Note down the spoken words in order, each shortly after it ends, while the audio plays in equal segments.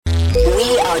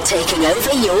are taking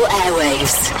over your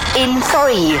airwaves. In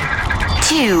 3,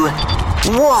 2,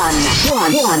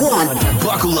 1.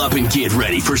 Buckle up and get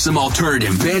ready for some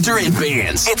alternative banter and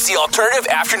bands. It's the Alternative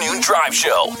Afternoon Drive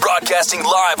Show, broadcasting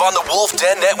live on the Wolf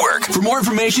Den Network. For more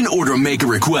information or to make a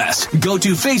request, go to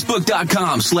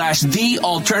facebook.com/The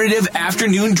Alternative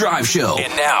Afternoon Drive Show.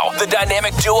 And now, the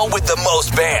dynamic duo with the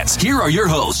most bands. Here are your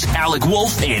hosts, Alec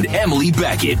Wolf and Emily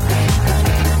Beckett.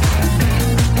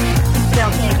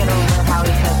 Still can't get over how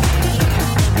he says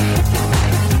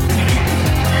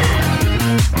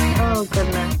oh,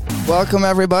 goodness. Welcome,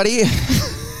 everybody.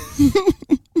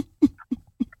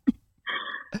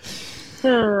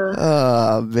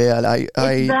 Oh, man. It's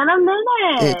been a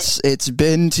minute. It's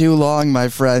been too long, my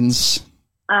friends.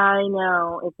 I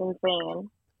know. It's insane.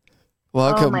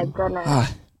 Welcome. Oh, my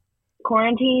goodness.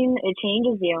 Quarantine, it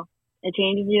changes you. It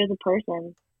changes you as a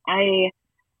person.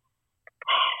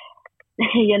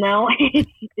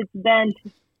 It's been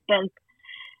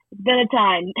a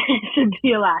time to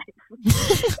be alive.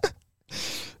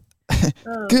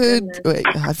 Oh, good. Goodness. Wait,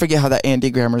 I forget how that Andy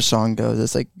Grammer song goes.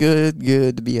 It's like good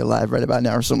to be alive right about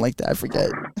now or something like that. I forget.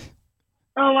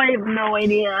 Oh, I have no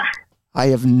idea. I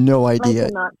have no I idea.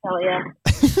 cannot tell you.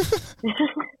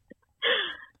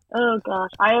 Oh gosh,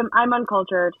 I'm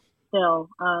uncultured still.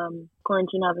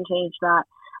 Quarantine hasn't changed that.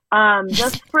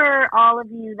 Just for all of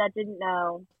you that didn't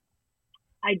know,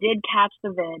 I did catch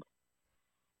the vid.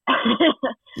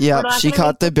 Yeah, she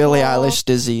caught the Billie Eilish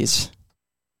disease.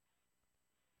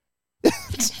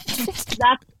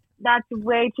 That's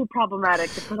way too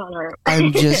problematic to put on her.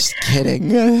 I'm just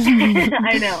kidding.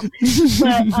 I know,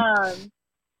 but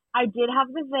I did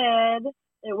have the vid.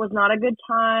 It was not a good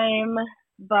time,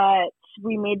 but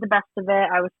we made the best of it.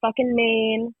 I was stuck in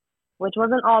Maine, which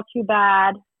wasn't all too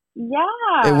bad.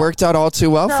 Yeah, It worked out all too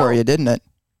well for you, didn't it?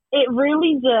 It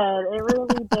really did. It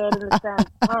really did in a sense.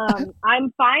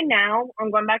 I'm fine now. I'm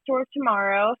going back to work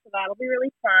tomorrow, so that'll be really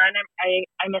fun. I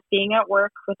miss being at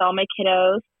work with all my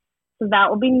kiddos, so that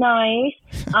will be nice.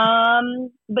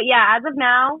 But yeah, as of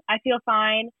now, I feel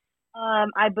fine.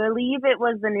 I believe it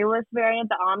was the newest variant,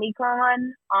 the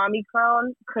Omicron.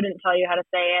 Couldn't tell you how to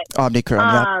say it.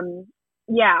 Omicron,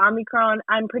 yeah, Omicron.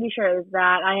 I'm pretty sure it was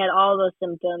that. I had all those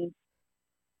symptoms.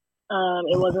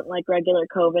 It wasn't like regular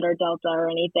COVID or Delta or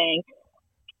anything.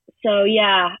 So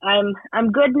yeah, I'm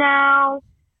good now.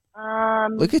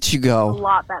 Look at you go. A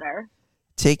lot better.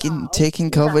 Taking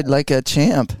COVID like a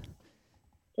champ.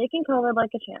 Taking COVID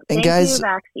like a champ. And Thank you,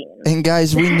 vaccine. And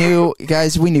guys, we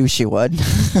knew she would.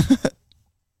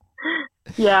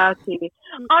 Yeah, see.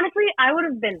 Honestly, I would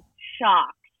have been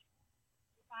shocked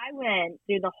if I went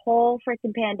through the whole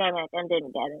freaking pandemic and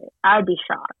didn't get it. I'd be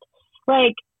shocked.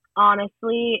 Like,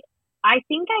 honestly, I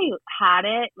think I had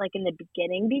it like in the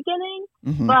beginning,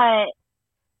 Mm-hmm. but I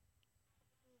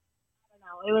don't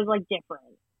know. It was like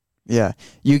different. Yeah,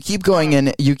 you keep going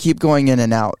in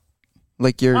and out.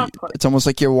 Like it's almost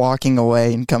like you're walking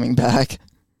away and coming back.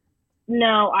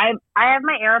 No, I have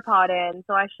my AirPod in,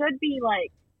 so I should be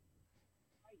like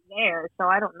right there. So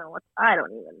I don't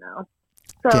even know.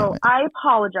 So I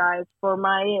apologize for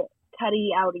my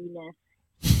cutty outiness.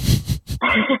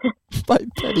 My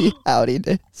petty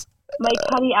outiness. My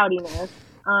cutty outiness.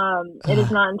 It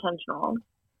is not intentional.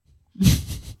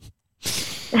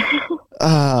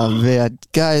 Oh man,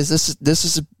 guys, this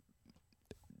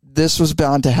was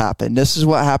bound to happen. This is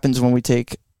what happens when we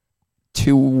take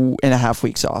 2.5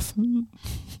 weeks off.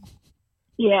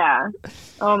 Yeah.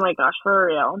 Oh my gosh, for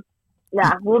real.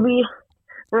 Yeah, we'll be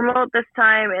remote this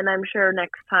time, and I'm sure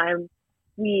next time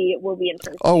we will be in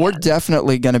person. Oh, we're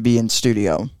definitely going to be in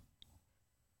studio.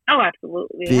 Oh,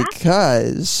 absolutely.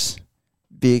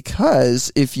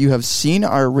 Because if you have seen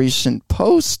our recent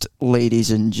post,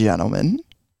 ladies and gentlemen,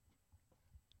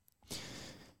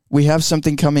 we have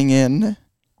something coming in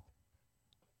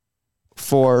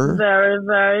for... Very,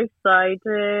 very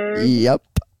excited. Yep.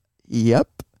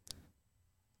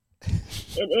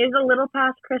 It is a little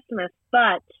past Christmas,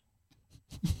 but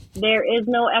there is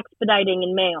no expediting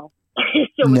in mail.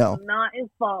 So no. It's not his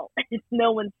fault. It's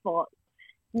no one's fault.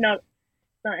 No, it's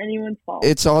not anyone's fault.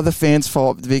 It's all the fans'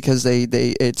 fault because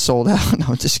it sold out. No,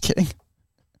 I'm just kidding.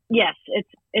 Yes,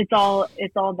 it's all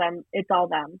them. It's all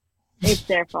them. It's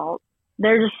their fault.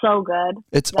 They're just so good.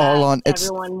 It's all on.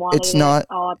 Everyone wanted it's not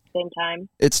it all at the same time.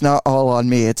 It's not all on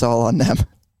me. It's all on them.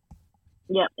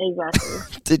 Yep, exactly.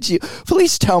 Did you?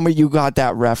 Please tell me you got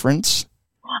that reference.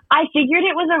 I figured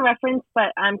it was a reference,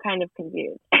 but I'm kind of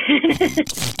confused.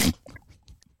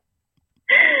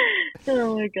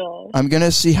 Oh my god! I'm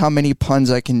gonna see how many puns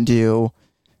I can do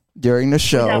during the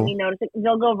show. Without me noticing,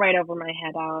 they'll go right over my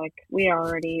head, Alec. We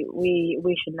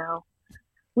should know.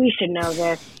 We should know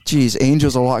this. Jeez,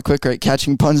 Angel's a lot quicker at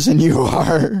catching puns than you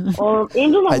are. Well,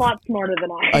 Angel's a lot smarter than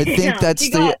I. I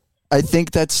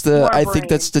think that's the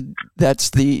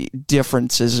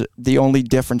difference. Is the only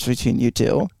difference between you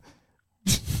two.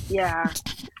 Yeah,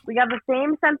 we got the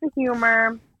same sense of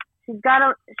humor. She's got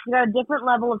a different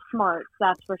level of smarts,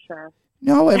 that's for sure.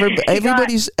 No,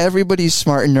 everybody's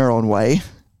smart in their own way.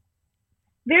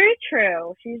 Very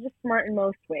true. She's just smart in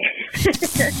most ways.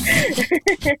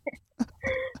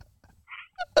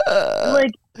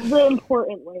 Like the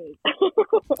important ways.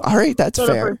 All right, that's so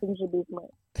fair. A person should be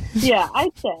smart. Yeah,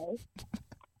 I'd say.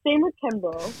 Same with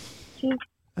Kendall. She's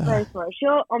very smart.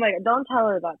 Oh my god, don't tell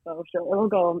her that though. It'll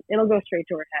go straight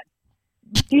to her head.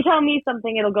 If you tell me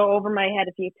something, it'll go over my head.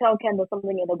 If you tell Kendall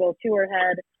something, it'll go to her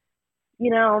head. You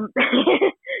know,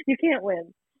 you can't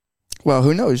win. Well,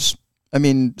 who knows? I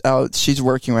mean, she's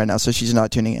working right now, so she's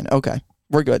not tuning in. Okay,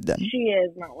 we're good then. She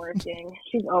is not working.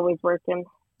 She's always working.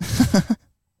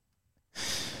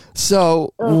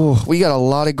 So we got a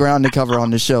lot of ground to cover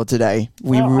on the show today.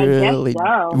 We really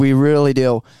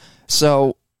do.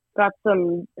 So got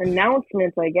some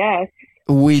announcements, I guess.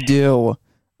 We do.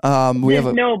 We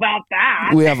didn't know about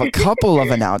that. We have a couple of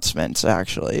announcements,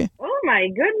 actually. Oh my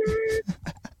goodness!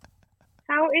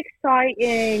 How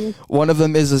exciting! One of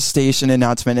them is a station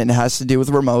announcement, and it has to do with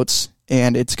remotes,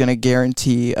 and it's going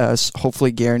to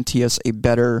hopefully guarantee us a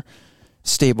better,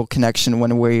 stable connection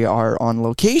when we are on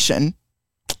location.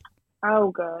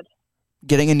 Oh, good.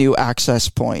 Getting a new access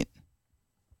point.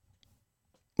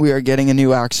 We are getting a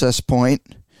new access point.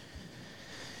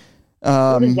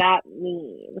 What does that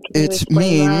mean?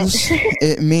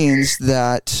 It means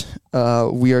that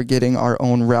we are getting our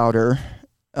own router,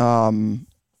 and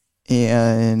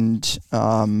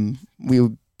we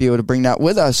will be able to bring that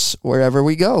with us wherever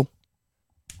we go.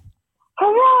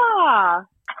 Hurrah!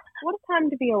 What a time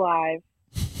to be alive.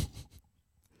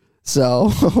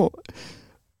 So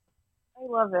I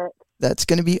love it. That's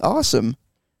going to be awesome.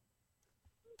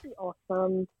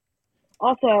 Awesome.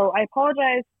 Also, I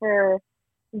apologize for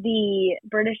the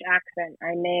British accent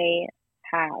I may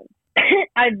have.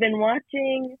 I've been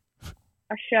watching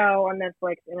a show on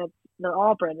Netflix, and they're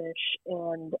all British,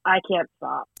 and I can't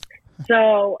stop.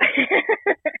 So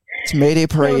it's Mayday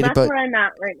Parade, so that's but where I'm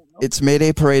at right now. It's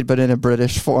Mayday Parade, but in a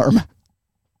British form.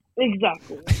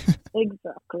 Exactly.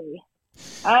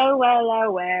 Oh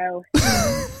well.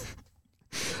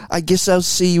 I guess I'll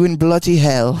see you in bloody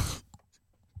hell.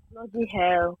 Bloody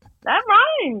hell. That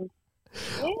rhymes.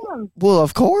 Damn. Well,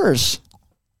 of course.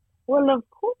 Ugh,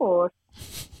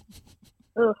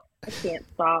 I can't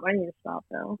stop. I need to stop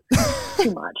though.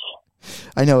 Too much.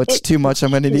 I know it's too much.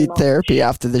 I'm going to need therapy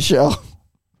after the show.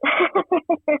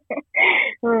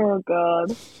 Oh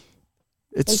God.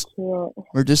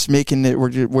 We're just making it. We're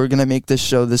going to make this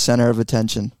show the center of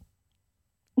attention.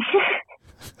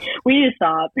 We need to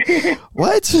stop.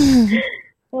 What?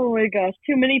 Oh my gosh.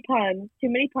 Too many puns. Too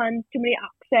many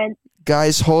accents.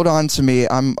 Guys, hold on to me.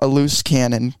 I'm a loose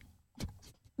cannon.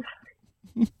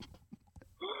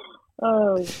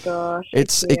 Oh gosh.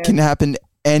 It can happen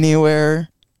anywhere.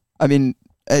 I mean,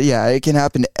 it can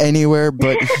happen anywhere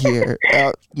but here.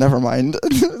 Never mind.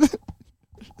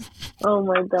 Oh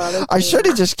my God. I should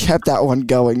have just kept that one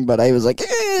going, but I was like,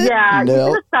 yeah, no.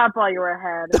 You should have stopped while you were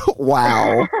ahead.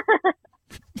 Wow.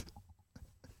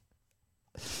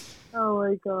 Oh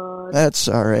my God. That's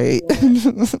all right.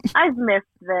 Yeah. I've missed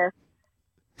this.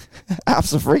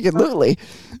 Absolutely.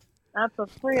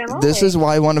 This is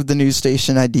why one of the new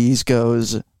station IDs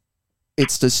goes,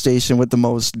 it's the station with the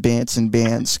most bants and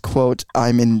bands. Quote,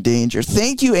 I'm in danger.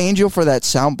 Thank you, Angel, for that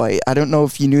soundbite. I don't know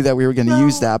if you knew that we were going to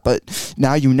use that, but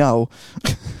now you know.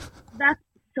 That's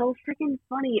so freaking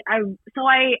funny. I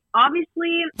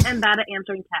obviously am bad at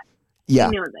answering texts. Yeah,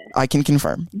 you know this. I can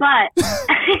confirm. But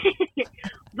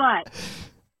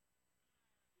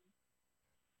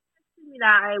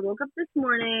I woke up this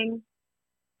morning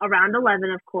around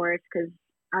 11, of course, because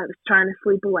I was trying to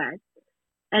sleep away.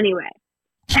 Anyway,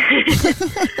 I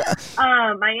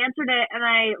answered it, and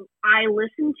I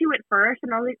listened to it first,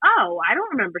 and I was like, oh, I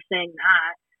don't remember saying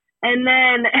that. And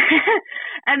then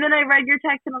I read your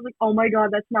text, and I was like, oh my God,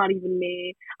 that's not even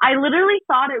me. I literally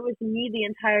thought it was me the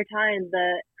entire time,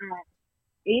 the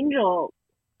Angel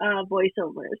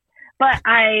voiceovers. But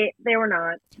they were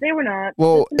not.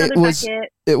 Well, it was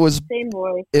same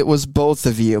voice. It was both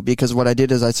of you, because what I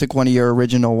did is I took one of your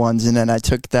original ones and then I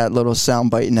took that little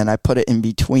soundbite and then I put it in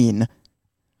between.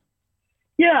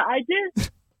 Yeah, I did.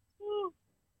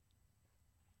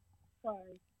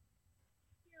 Sorry.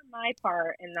 Hear my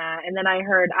part in that, and then I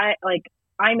heard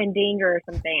I'm in danger or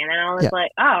something, and then I was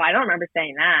like, oh, I don't remember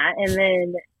saying that, and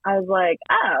then I was like,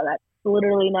 oh,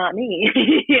 literally not me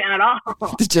at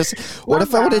all. Just what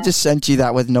if I would have just sent you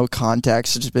that with no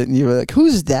context? Just been, you were like,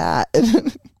 "Who's that?"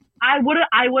 I would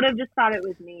have just thought it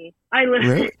was me.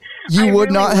 Really? You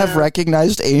would not have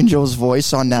recognized Angel's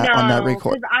voice on that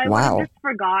record. I would have just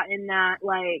forgotten that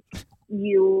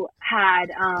you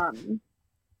had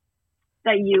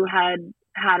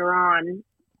had her on.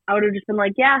 I would have just been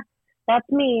like, yeah, that's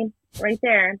me right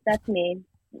there. That's me.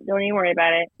 Don't even worry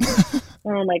about it.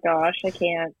 Oh my gosh, I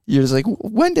can't. You're just like,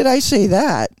 when did I say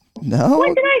that? No.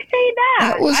 When did I say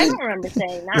that? I don't remember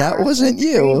saying that. That wasn't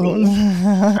you.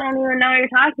 I don't even know what you're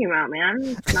talking about, man.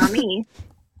 It's not me.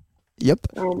 Yep.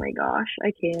 Oh my gosh,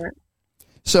 I can't.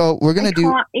 So we're gonna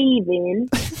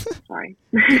Sorry.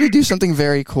 We're gonna do something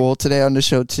very cool today on the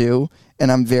show too, and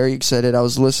I'm very excited. I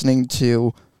was listening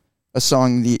to a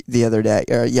song the other day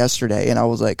or yesterday, and I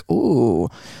was like, "Ooh,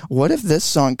 what if this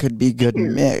song could be good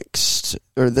mixed,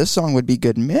 or this song would be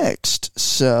good mixed?"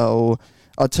 So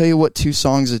I'll tell you what 2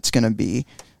 songs it's gonna be,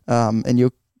 and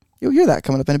you'll hear that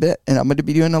coming up in a bit. And I'm gonna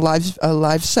be doing a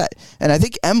live set, and I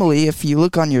think Emily, if you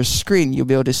look on your screen, you'll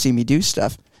be able to see me do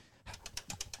stuff.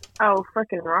 Oh,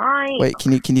 freaking right! Wait,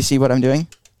 can you see what I'm doing?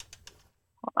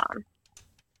 Hold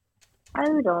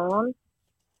on.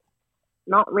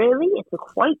 Not really. It's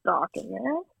quite dark in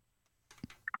there.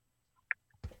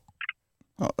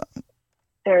 Hold on.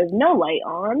 There is no light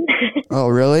on. Oh,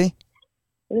 really?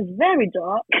 It is very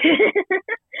dark.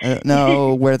 I don't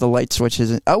know where the light switch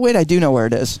is. Oh, wait, I do know where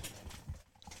it is.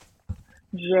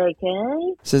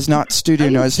 JK? This is not studio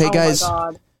noise. Hey, guys, my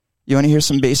God. You want to hear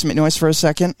some basement noise for a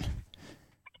second?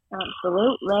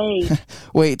 Absolutely.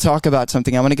 Wait, talk about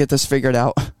something. I want to get this figured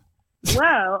out.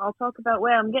 Well, I'll talk about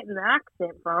where I'm getting the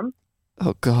accent from.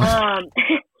 Oh, God.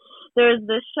 There's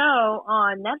this show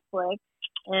on Netflix,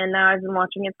 and now I've been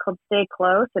watching it. It's called Stay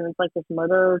Close, and it's like this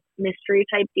murder mystery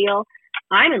type deal.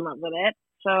 I'm in love with it,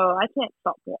 so I can't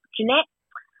stop watching it.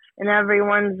 And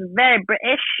everyone's very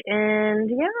British, and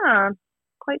yeah,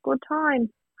 quite good time.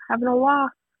 Having a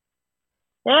laugh.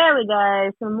 There we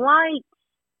go, some lights.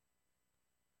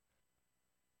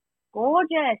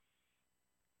 Gorgeous.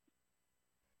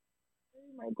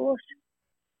 Oh my gosh.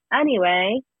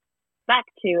 Anyway, back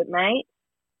to it, mate.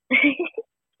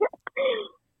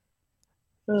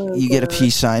 You get a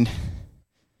peace sign.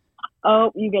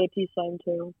 Oh, you get a peace sign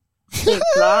too. Thanks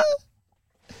for that.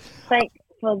 Thanks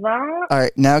for that. All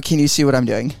right, now can you see what I'm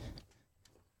doing?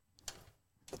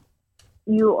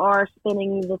 You are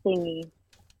spinning the thingy,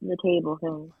 the table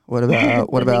thing. What about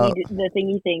the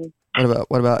thingy thing?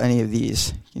 What about any of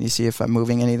these? Can you see if I'm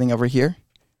moving anything over here?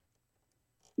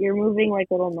 You're moving like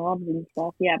little knobs and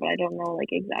stuff, yeah, but I don't know like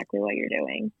exactly what you're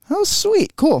doing. Oh,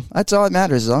 sweet, cool. That's all that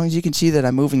matters. As long as you can see that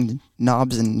I'm moving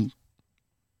knobs and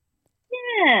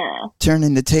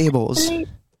turning the tables.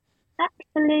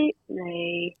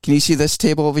 Absolutely. Can you see this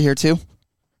table over here too?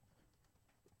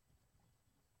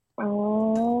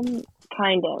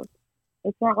 Kind of.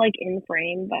 It's not like in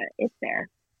frame, but it's there.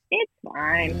 It's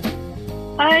fine.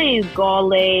 Oh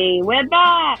golly, we're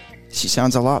back. She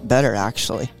sounds a lot better,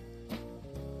 actually.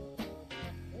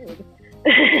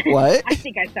 What? I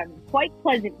think I sounded quite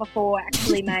pleasant before,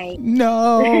 actually, mate.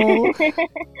 No.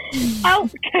 Oh,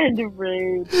 kind of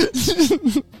rude.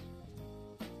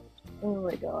 Oh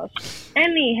my gosh.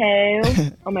 Anyhow,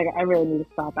 oh my god, I really need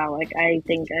to stop, Alec. I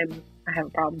think I have a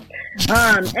problem.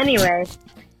 Anyway,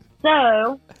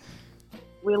 so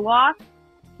we lost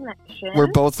connection.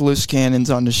 We're both loose cannons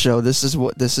on the show. This is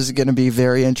going to be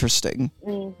very interesting.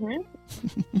 Mm-hmm.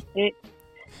 It's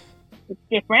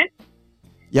different.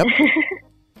 Yep.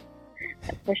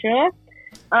 That's for sure.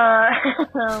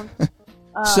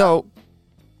 So,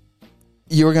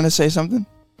 you were going to say something?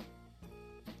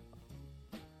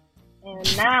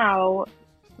 And now,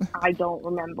 I don't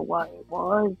remember what it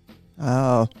was.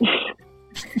 Oh.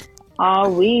 Are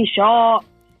we sure?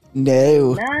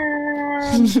 No.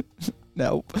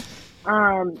 Nope.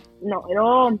 Not at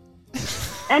all.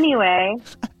 Anyway,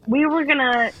 we were going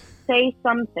to say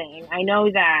something. I know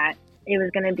that it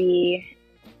was going to be...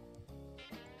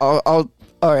 All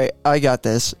right, I got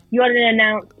this. You had an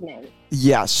announcement.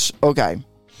 Yes, okay.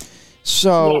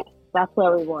 So... Yes, that's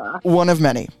where we were. One of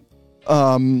many.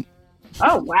 Oh,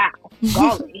 wow.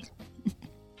 Golly.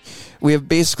 We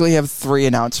basically have 3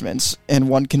 announcements and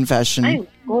 1 confession. I'm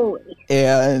golly.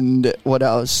 And what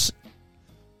else?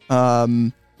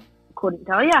 Couldn't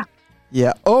tell ya.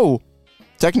 Yeah. Oh,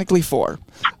 technically 4.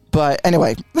 But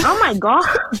anyway. Oh, my God.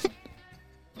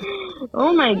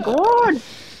 Oh, my God.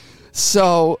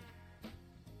 So,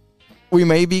 we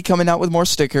may be coming out with more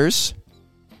stickers.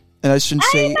 And I shouldn't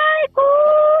say...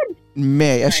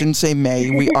 May. I shouldn't say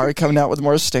may. We are coming out with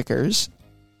more stickers.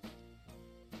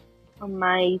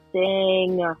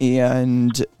 Amazing.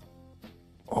 And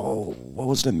what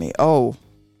was the main? Oh,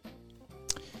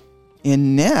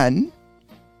 and then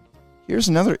here's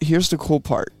the cool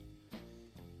part.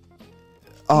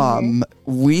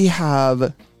 We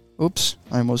have. Oops,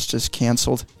 I almost just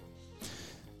canceled.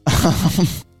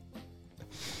 That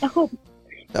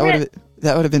would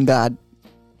have been bad.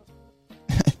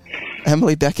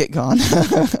 Emily Beckett gone.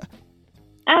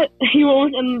 You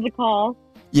almost ended the call.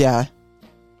 Yeah.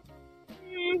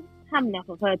 Have enough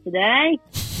of her today.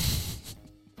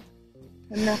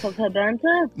 Enough of her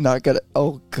banter. Not gonna.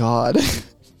 Oh God.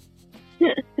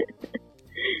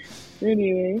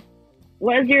 Anyway,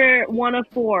 what is your 1 of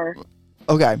 4?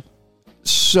 Okay,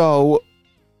 so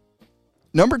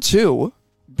number 2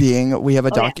 being we have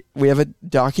a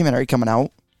documentary coming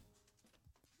out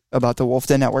about the Wolf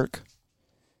Den Network.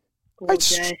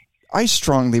 I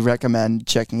strongly recommend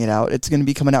checking it out. It's going to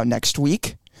be coming out next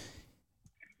week,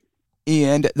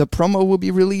 and the promo will be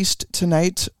released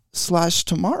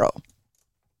tonight/tomorrow.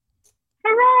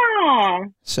 Hurrah!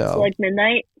 So like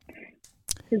midnight, because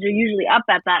you're usually up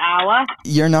at that hour.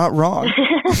 You're not wrong.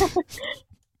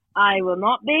 I will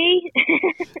not be.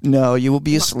 No, you will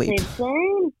be asleep.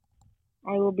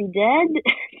 I will be dead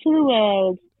to the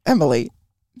world. Emily.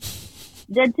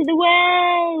 Dead to the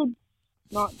world.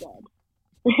 Not dead.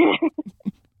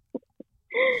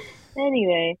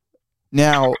 Anyway.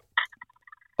 Now,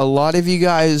 a lot of you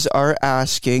guys are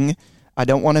asking. I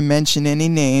don't want to mention any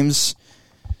names.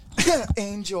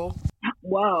 Angel.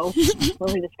 Whoa.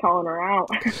 Really just calling her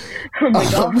out. Oh my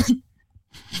God.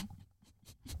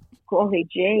 Holy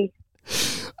G.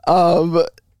 Are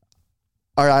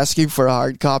asking for a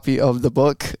hard copy of the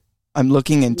book. I'm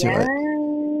looking into it.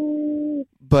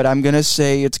 But I'm gonna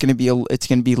say it's gonna be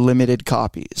limited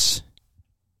copies.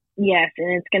 Yes,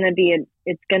 and it's gonna be a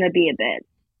bit.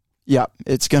 Yeah,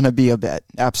 it's gonna be a bit.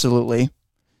 Absolutely. It's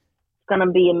gonna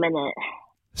be a minute.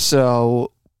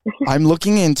 So I'm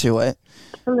looking into it.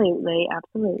 Absolutely.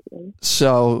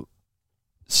 So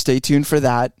stay tuned for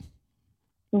that.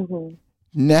 Mm-hmm.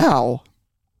 Now,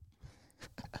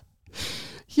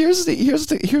 here's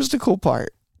the cool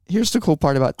part. Here's the cool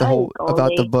part about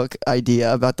about the book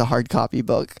idea, about the hard copy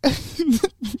book.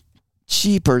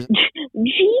 Jeepers.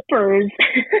 Jeepers.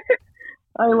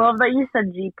 I love that you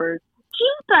said jeepers.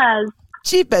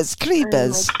 Jeepers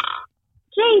creepers.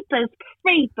 Jeepers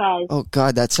creepers. Oh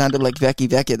God, that sounded like Becky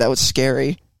Beckett. That was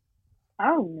scary.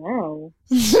 Oh no.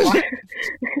 She's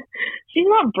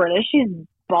not British. She's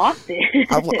Boston.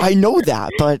 I know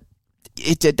that, but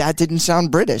that didn't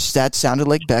sound British. That sounded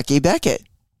like Becky Beckett.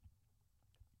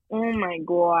 Oh my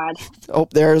God. Oh,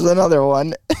 there's another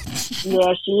one.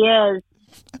 Yeah, she is.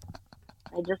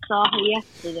 I just saw her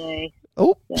yesterday.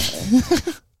 Oh.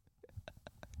 So.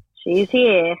 She's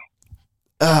here.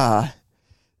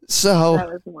 So. That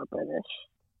was more British.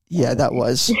 Yeah, that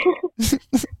was.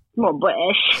 More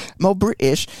British. More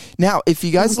British. Now, if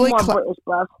you guys like... More British,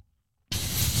 bruv.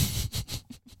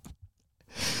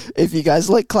 If you guys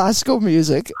like classical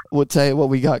music, we'll tell you what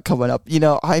we got coming up. You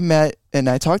know, I met, and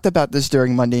I talked about this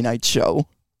during Monday Night Show.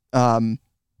 I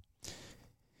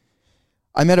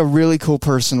met a really cool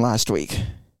person last week,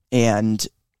 and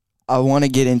I want to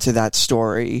get into that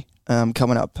story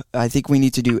coming up. I think we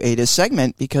need to do Ada's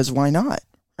segment, because why not,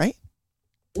 right?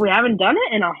 We haven't done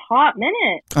it in a hot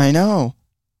minute. I know.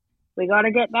 We got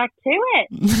to get back to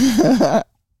it.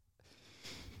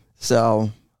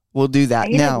 So... we'll do that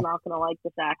now. I'm not going to like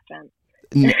this accent.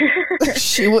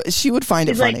 She would find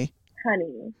it funny. Like,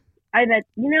 honey, I bet,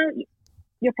 you're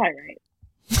probably right.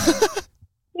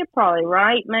 You're probably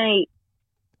right, mate.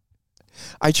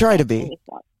 I try to be.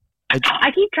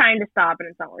 I keep trying to stop and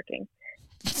it's not working.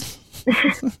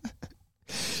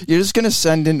 You're just going to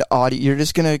send in audio. You're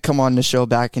just going to come on the show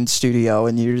back in studio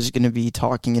and you're just going to be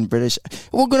talking in British.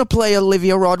 We're going to play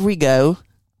Olivia Rodrigo.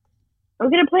 We're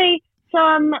going to play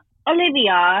some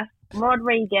Olivia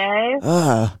Rodrigo.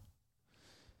 So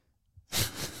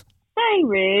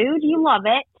rude. You love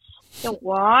it. Don't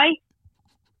lie.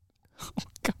 Oh,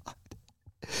 God.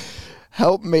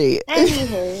 Help me.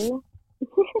 Anywho.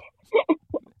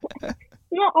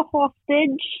 Not a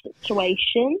hostage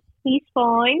situation. He's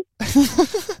fine.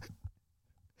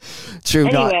 True.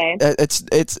 Anyway. It's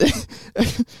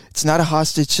not a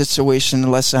hostage situation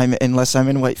unless I'm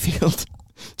in Whitefield.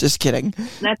 Just kidding.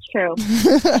 That's true.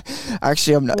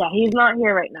 Actually, I'm not. Yeah, he's not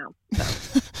here right now.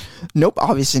 So. Nope,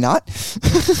 obviously not.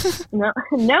 No,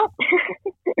 nope.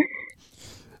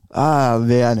 Ah,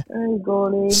 man.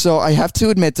 Oh, so I have to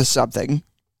admit to something.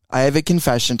 I have a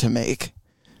confession to make.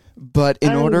 But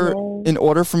in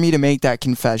order for me to make that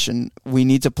confession, we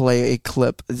need to play a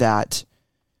clip that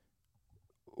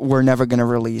we're never going to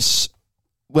release.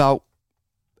 Well,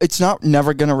 it's not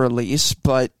never going to release,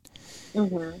 but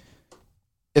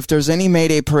if there's any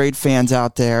Mayday Parade fans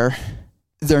out there,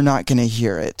 they're not going to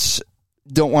hear it.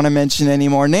 Don't want to mention any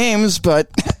more names, but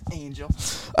Angel,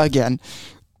 again.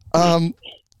 I'm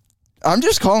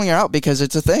just calling her out because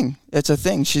it's a thing. It's a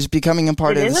thing. She's becoming a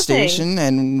part of the station,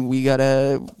 and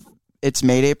it's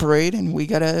Mayday Parade, and we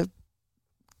gotta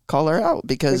call her out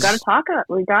because... We gotta talk about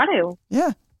it. We got to.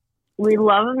 Yeah. We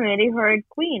love a Mayday Parade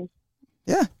queen.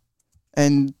 Yeah.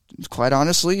 And quite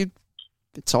honestly,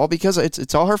 it's all because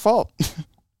it's all her fault.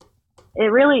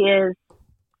 It really is.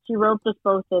 She roped us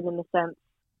both in a sense.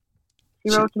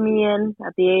 She roped me in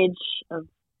at the age of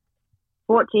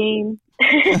 14.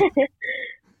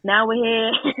 Now we're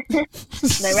here.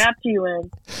 And I wrapped you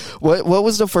in. What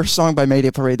was the first song by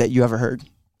Mayday Parade that you ever heard?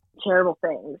 Terrible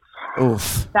Things.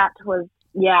 Oof. That was,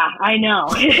 yeah, I know.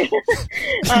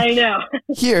 I know.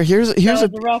 Here's a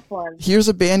rough one. Here's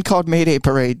a band called Mayday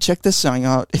Parade. Check this song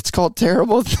out. It's called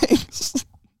Terrible Things.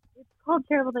 It's called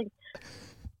Terrible Things.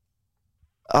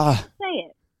 Say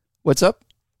it. What's up?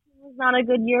 It was not a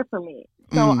good year for me.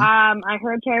 So I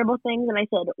heard Terrible Things and I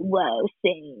said, whoa,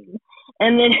 same.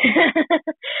 And then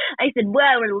I said,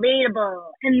 whoa,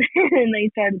 relatable. And then I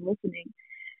started listening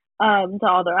to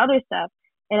all their other stuff.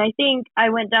 And I think I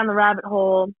went down the rabbit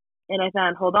hole and I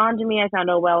found Hold On to Me. I found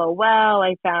Oh Well, Oh Well.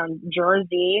 I found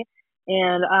Jersey.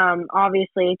 And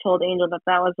obviously told Angel that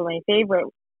was my favorite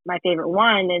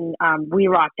one. And we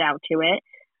rocked out to it.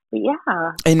 But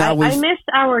yeah, and I missed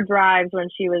our drives when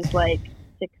she was like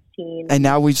 16. And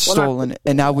now we've stolen it.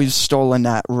 And now we've stolen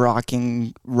that rock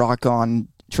on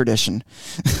tradition.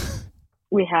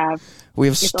 We have. We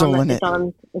have stolen it.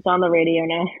 It's on the radio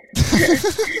now.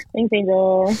 Thanks,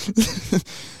 Angel.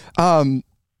 I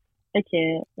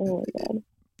can't. Oh my god.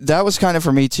 That was kind of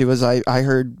for me too. As I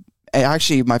heard,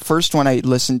 actually, my first one I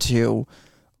listened to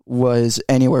was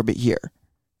Anywhere But Here.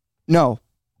 No.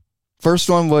 First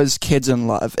one was Kids in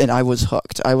Love, and I was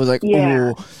hooked. I was like,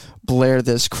 ooh, Blair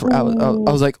this I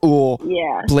was like, ooh,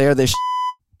 yeah. Blair this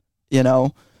you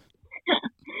know?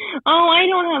 Oh, I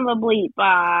don't have a bleep.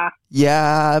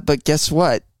 Yeah, but guess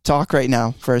what? Talk right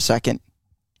now for a second.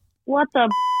 What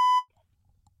the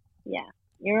Yeah,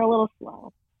 you're a little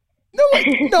slow. No.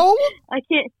 I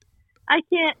can't.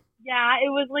 Yeah, it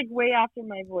was like way after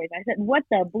my voice. I said, what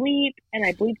the bleep? And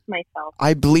I bleeped myself.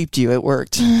 I bleeped you. It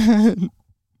worked.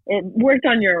 It worked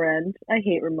on your end. I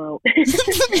hate remote.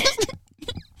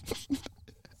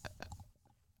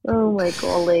 Oh my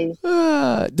golly!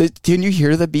 Can you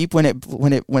hear the beep when it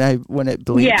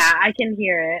bleeps? Yeah, I can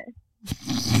hear it.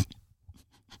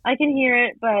 I can hear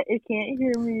it, but it can't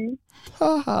hear me.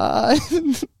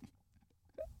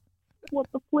 What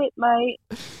the flip, mate?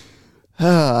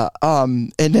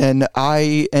 And then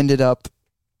I ended up.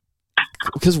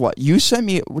 Because what? You sent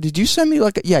me... Did you send me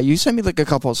you sent me like a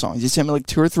couple of songs. You sent me like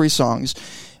 2 or 3 songs.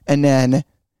 And then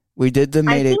we did the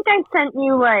Mayday... I think I sent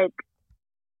you like...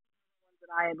 that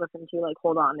I had listened to, like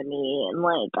Hold On to Me and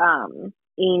like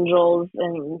Angels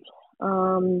and...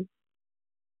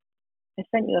 I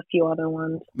sent you a few other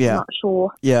ones. Yeah. I'm not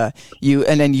sure. Yeah.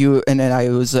 And then I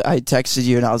texted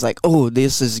you and I was like, oh,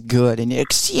 this is good. And you're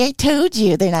like, see, I told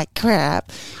you they're not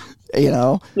crap. You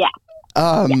know? Yeah.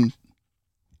 Yeah.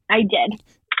 I did.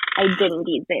 I did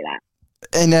indeed say that.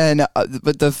 And then,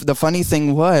 but the funny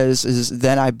thing is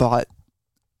then I bought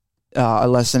A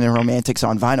Lesson in Romantics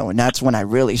on vinyl, and that's when I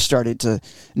really started to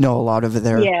know a lot of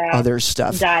their other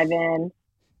stuff. Dive in.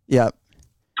 Yep.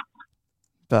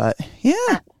 But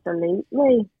yeah,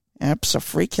 absolutely.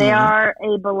 Abso-freaking. They are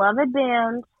a beloved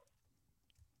band,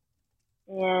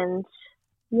 and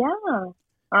yeah.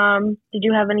 Did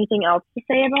you have anything else to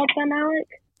say about them, Alec?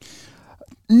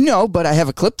 No, but I have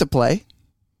a clip to play.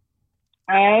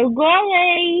 Oh,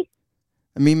 golly.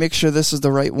 Let me make sure this is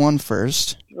the right one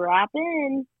first. Strap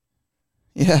in.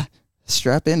 Yeah,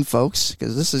 strap in, folks,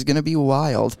 because this is going to be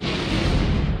wild.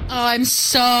 Oh, I'm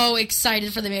so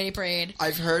excited for the Mayday Parade.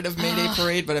 I've heard of Mayday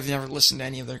Parade, but I've never listened to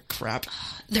any of their crap.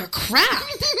 Their crap?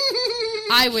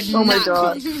 I would not call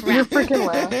God. it crap. You're freaking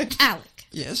loud. Alec.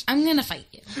 Yes? I'm going to fight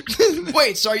you.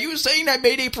 Wait, so are you saying that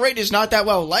Mayday Parade is not that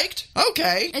well liked?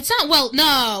 Okay. It's not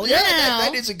no.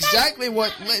 That is exactly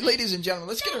what, ladies and gentlemen,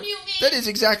 let's get her. That is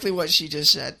exactly what she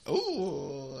just said.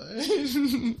 Ooh.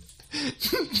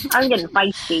 I'm getting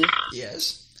feisty.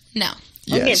 Yes. No.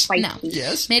 Yes. I'm getting No. feisty.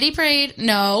 Yes. Mayday Parade,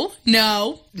 no.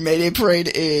 Mayday Parade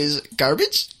is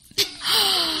garbage?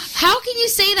 How can you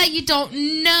say that you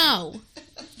don't know?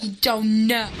 You don't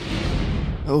know.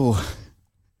 Oh.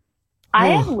 I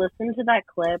have listened to that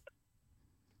clip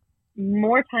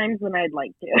more times than I'd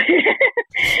like to.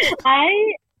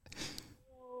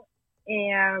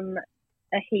 am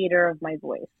a hater of my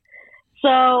voice.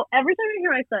 So every time I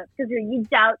hear myself, because you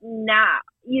don't know.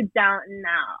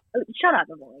 Shut up,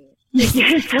 Emily.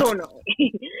 You're so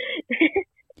annoying.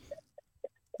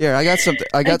 Here, I got something.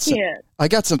 I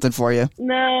got something for you.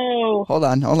 No. Hold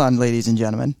on, ladies and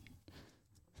gentlemen.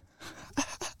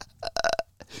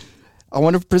 I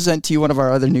want to present to you one of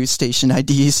our other news station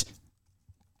IDs.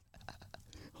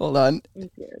 Hold on. I'm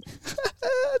scared.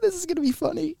 This is gonna be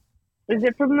funny. Is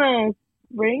it from the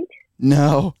rink?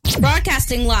 No.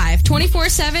 Broadcasting live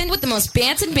 24/7 with the most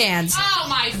bands and bands. Oh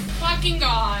my fucking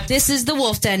god. This is the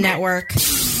Wolf Den Network.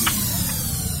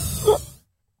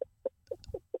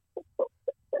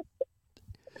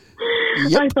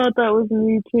 Yep. I thought that was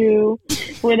me too.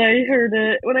 When I heard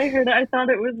it, I thought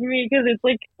it was me because it's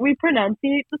like we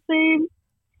pronunciate the same.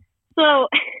 So,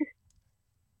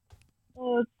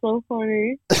 oh, it's so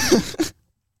funny.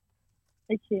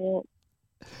 I can't.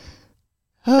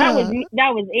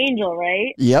 That was Angel,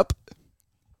 right? Yep.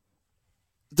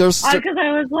 There's because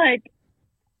I was like,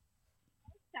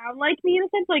 sound like me in a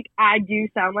sense. Like I do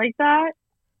sound like that.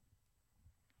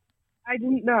 I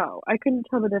didn't know. I couldn't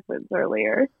tell the difference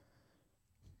earlier.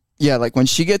 Yeah, like when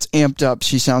she gets amped up,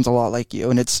 she sounds a lot like you,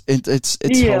 and it's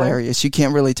hilarious. You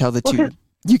can't really tell the two.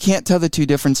 You can't tell the two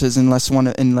differences unless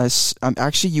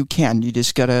actually you can. You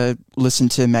just gotta listen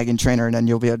to Meghan Trainor, and then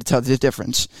you'll be able to tell the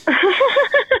difference.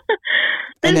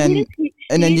 and then you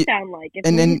sound like me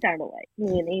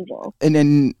and Angel. And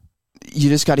then you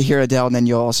just got to hear Adele, and then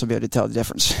you'll also be able to tell the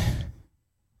difference.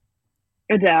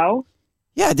 Adele?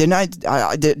 Yeah, did I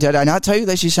not tell you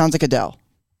that she sounds like Adele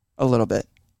a little bit?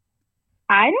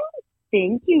 I don't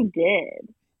think you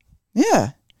did.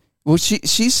 Yeah. Well, she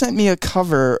sent me a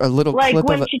little clip of it. Like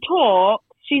when she talks,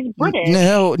 she's British.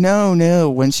 No.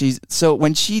 When she sent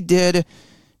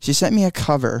me a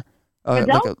cover.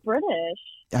 Adele's British.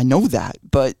 I know that,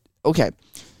 but okay.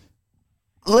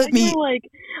 I thought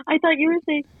you were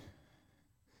saying.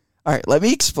 All right, let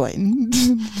me explain.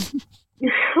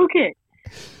 Okay.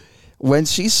 When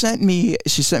she sent me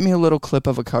a little clip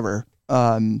of a cover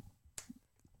that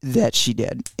she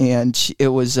did, and it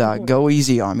was "Go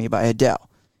Easy on Me" by Adele,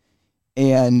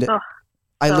 and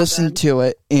I listened to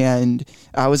it, and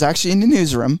I was actually in the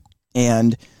newsroom,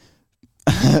 and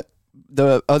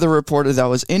the other reporter that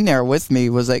was in there with me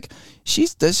was like,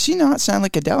 does she not sound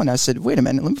like Adele? And I said, wait a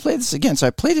minute, let me play this again. So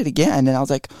I played it again, and I was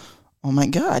like, oh my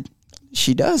God,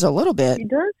 she does a little bit. She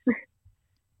does.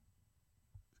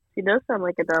 She does sound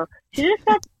like Adele. She just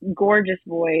got gorgeous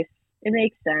voice. It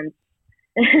makes sense.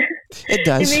 It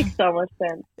does. It makes so much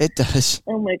sense. It does.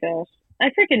 Oh my gosh. I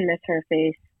freaking miss her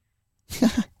face.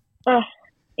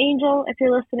 Angel, if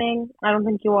you're listening, I don't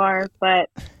think you are, but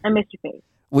I miss your face.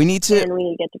 We need to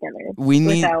get together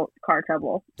without car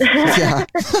trouble. Yeah.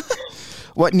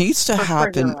 What needs to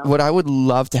happen, what I would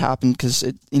love to happen, because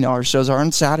our shows are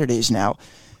on Saturdays now.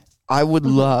 I would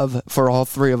love for all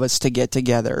three of us to get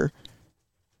together.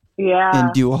 Yeah.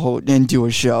 And do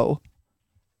a show.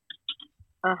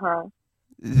 Uh-huh.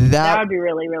 That would be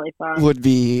really, really fun. Would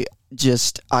be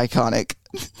just iconic.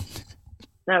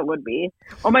 That would be.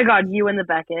 Oh my God, you and the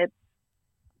Beckett's.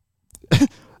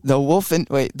 The wolf and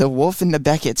the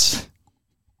Beckett's.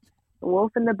 The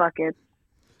wolf and the buckets.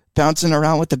 Bouncing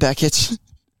around with the Beckett's.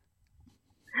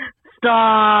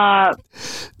 Stop.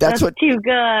 That's too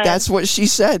good. That's what she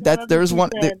said. There's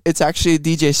one. It's actually a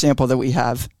DJ sample that we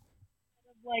have.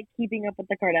 Like Keeping Up with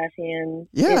the Kardashians.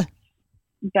 Yeah.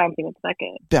 Bouncing with the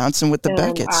Beckett's. Bouncing with the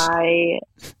Beckett's. I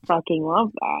fucking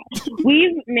love that.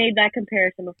 We've made that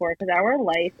comparison before because our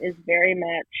life is very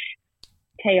much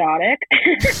chaotic.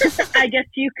 I guess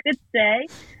you could say.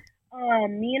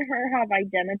 Me and her have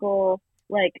identical,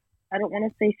 I don't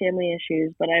want to say family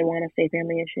issues, but I want to say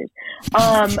family issues.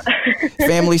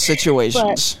 Family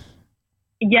situations.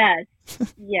 Yes.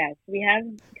 We have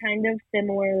kind of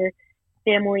similar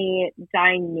family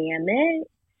dynamic.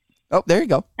 Oh, there you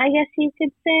go. I guess you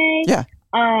could say. Yeah.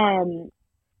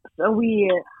 So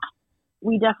we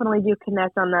definitely do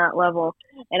connect on that level,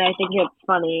 and I think it's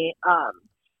funny.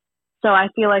 So I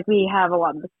feel like we have a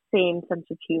lot of the same sense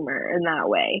of humor in that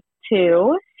way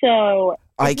too. So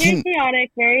it's very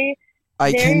chaotic, very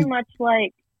much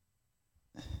like.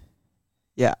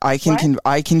 Yeah, I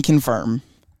can confirm.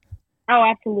 Oh,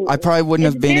 absolutely. I probably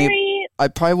wouldn't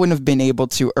have been able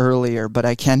to earlier, but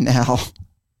I can now.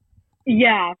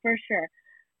 Yeah, for sure.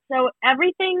 So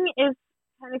everything is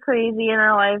kind of crazy in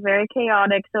our life, very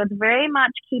chaotic. So it's very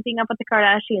much Keeping Up with the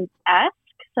Kardashians-esque.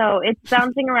 So it's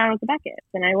bouncing around with the Beckett's,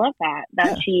 and I love that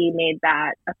she made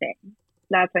that a thing.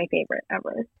 That's my favorite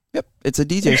ever. Yep, it's a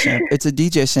DJ sample. It's a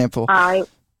DJ sample. I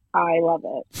love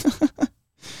it.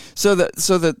 So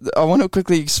I want to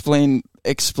quickly explain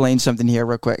something here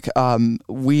real quick.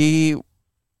 We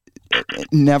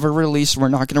never released. We're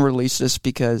not going to release this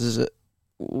because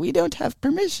we don't have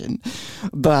permission.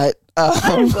 But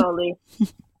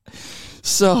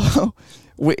so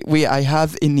I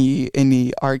have in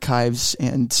the archives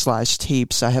and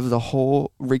 /tapes. I have the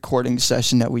whole recording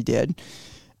session that we did,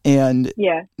 and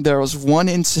there was one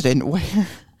incident where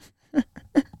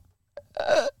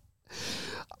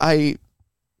I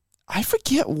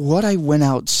forget what I went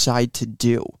outside to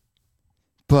do,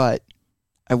 but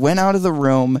I went out of the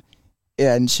room,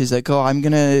 and she's like, "Oh, I'm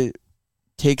gonna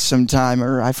take some time,"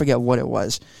 or I forget what it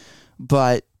was,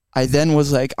 but I then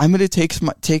was like, "I'm gonna take." She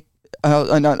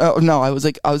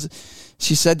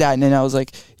said that, and then I was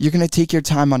like, "You're gonna take your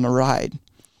time on the ride,"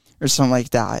 or something like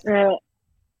that.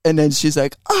 And then she's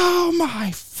like, "Oh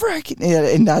my freaking!"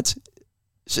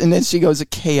 And then she goes, "A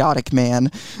chaotic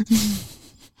man."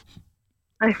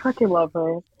 I fucking love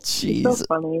her. Jeez. She's so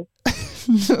funny.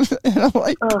 And I'm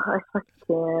like, oh, I fucking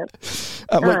can't.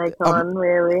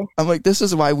 Really. I'm like, this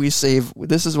is why we save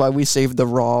the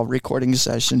raw recording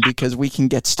session, because we can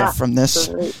get stuff from this.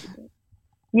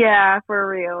 Yeah, for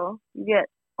real. You get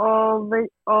all the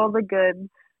good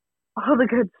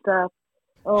stuff.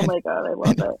 Oh my god, I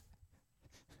love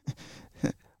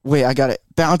it. Wait, I got it.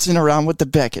 Bouncing around with the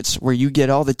Beckett's, where you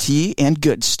get all the tea and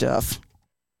good stuff.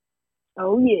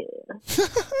 Oh yeah,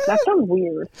 that sounds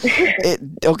weird.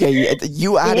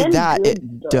 You added that.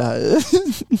 It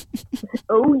does.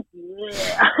 Oh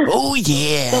yeah. Oh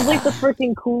yeah. Sounds like the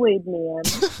freaking Kool-Aid man.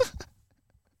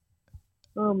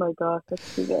 Oh my gosh,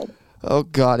 that's too good. Oh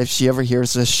god, if she ever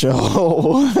hears this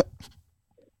show.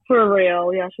 For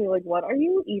real, yeah, she'll be like, "What are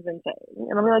you even saying?"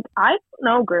 And I'll be like, "I don't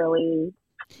know, girly."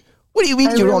 What do you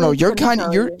mean you don't know? You're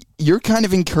kind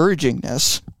of encouraging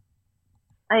this.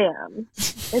 I am.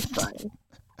 It's fine.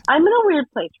 I'm in a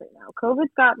weird place right now.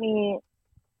 COVID's got me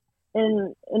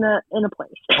in a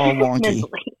place. All wonky.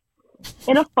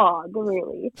 In a fog,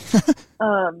 really.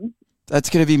 That's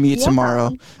gonna be me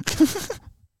tomorrow.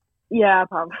 Yeah,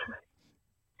 probably.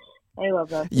 I love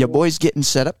that. Your boy's getting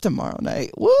set up tomorrow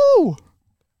night. Woo!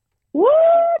 Woo!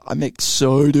 I'm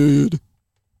excited.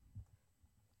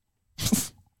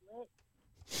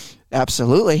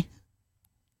 Absolutely.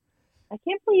 I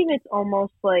can't believe it's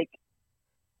almost like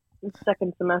the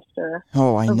second semester.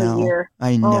 Oh, I know. Year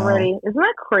I know. Already. Isn't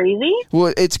that crazy?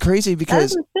 Well, it's crazy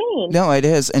because... That's insane. No, it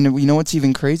is. And you know what's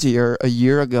even crazier? A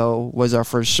year ago was our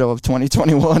first show of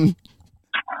 2021.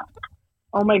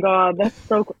 Oh my god, that's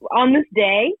so cool. On this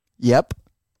day? Yep.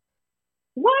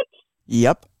 What?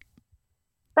 Yep.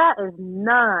 That is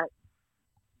nuts.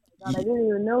 Oh my god, I didn't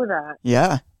even know that.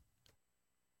 Yeah.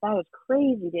 That was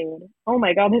crazy, dude. Oh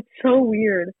my god, that's so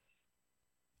weird.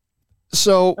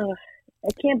 So... I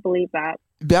can't believe that.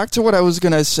 Back to what I was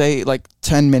going to say like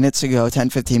 15 minutes ago,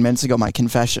 my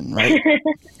confession, right?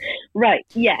 Right,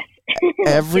 yes.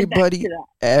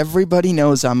 Everybody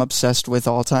knows I'm obsessed with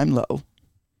All Time Low.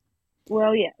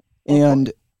 Well, yes.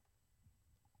 And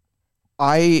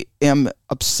I am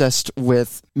obsessed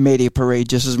with Mayday Parade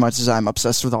just as much as I'm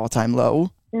obsessed with All Time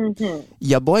Low. Mm-hmm.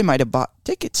 Your boy might have bought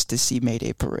tickets to see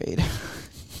Mayday Parade.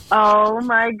 Oh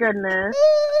my goodness.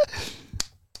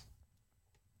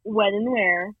 When and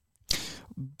where?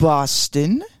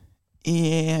 Boston,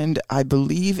 and I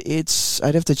believe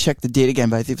I'd have to check the date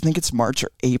again, but I think it's March or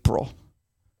April.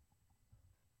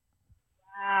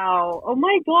 Wow. Oh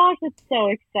my gosh, it's so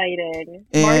exciting.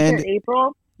 March or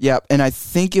April? Yeah, and I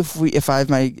think if I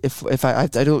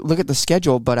don't look at the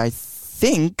schedule, but I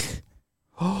think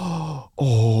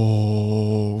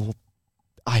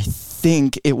I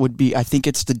think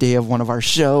it's the day of one of our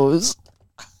shows.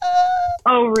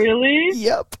 Oh, really?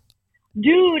 Yep.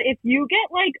 Dude, if you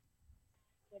get, like,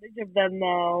 footage of them,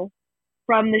 though,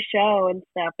 from the show and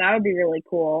stuff, that would be really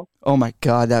cool. Oh, my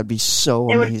God, that would be so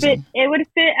amazing. It would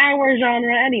fit our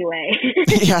genre anyway.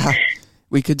 Yeah.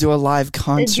 We could do a live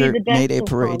concert Mayday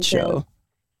Parade show.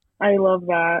 I love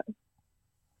that.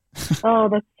 Oh,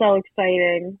 that's so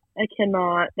exciting. I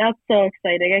cannot. That's so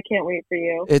exciting. I can't wait for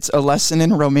you. It's a lesson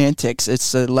in romantics.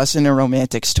 It's a lesson in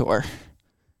romantics tour.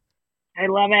 I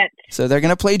love it. So they're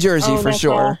going to play Jersey for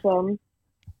sure. Awesome.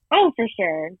 Oh, for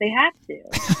sure. They have to.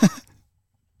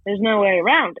 There's no way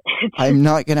around it. I'm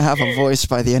not going to have a voice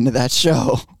by the end of that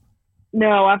show.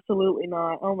 No, absolutely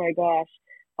not. Oh, my gosh.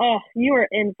 Oh, you are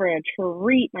in for a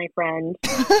treat, my friend.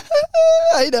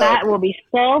 I know. That will be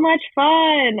so much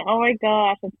fun. Oh, my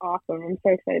gosh. That's awesome. I'm so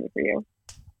excited for you.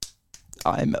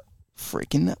 I'm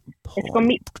freaking pumped. It's going to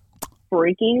be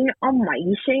freaking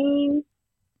amazing.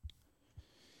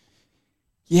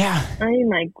 Yeah. Oh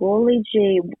my golly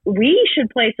gee. We should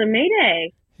play some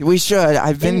Mayday. We should.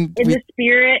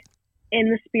 In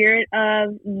the spirit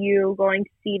of you going to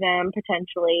see them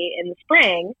potentially in the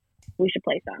spring, we should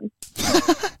play some.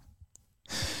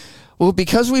 Well,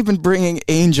 because we've been bringing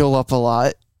Angel up a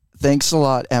lot. Thanks a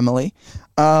lot, Emily.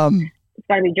 It's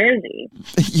gotta be Jersey.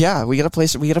 Yeah, we gotta play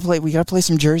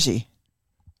some Jersey.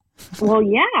 Well,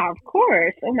 yeah, of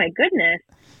course. Oh my goodness.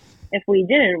 If we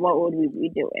didn't, what would we be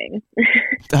doing?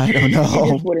 I don't know.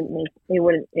 It just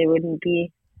wouldn't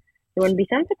be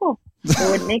sensible. It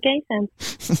wouldn't make any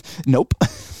sense. Nope.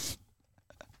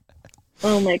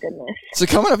 Oh my goodness. So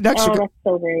coming up next, that's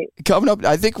so great. Coming up,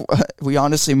 I think we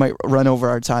honestly might run over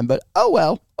our time, but oh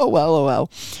well. I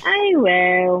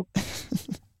will.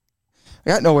 I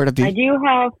got nowhere to be. I do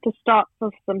have to stop for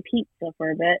some pizza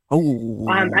for a bit. Oh.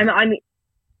 I'm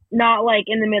not like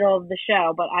in the middle of the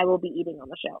show, but I will be eating on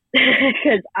the show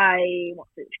because I want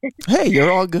food. Hey,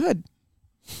 you're all good.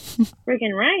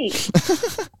 Freaking right.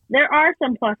 There are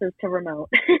some pluses to remote.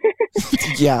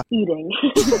 Yeah. Eating.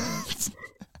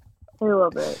 I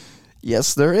love it.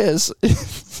 Yes, there is.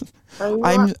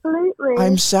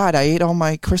 I'm sad. I ate all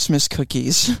my Christmas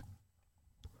cookies.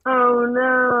 Oh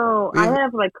no! I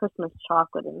have like Christmas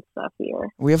chocolate and stuff here.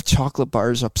 We have chocolate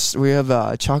bars We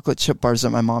have chocolate chip bars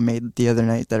that my mom made the other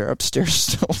night that are upstairs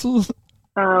still.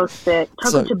 Oh, sick!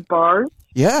 Chocolate chip bars?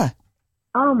 Yeah.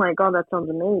 Oh my god, that sounds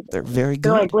amazing. They're very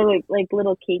good. They're like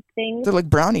little cake things. They're like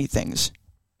brownie things.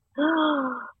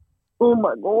 Oh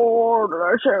my god,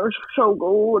 that sounds so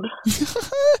good.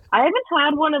 I haven't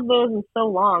had one of those in so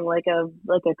long, like a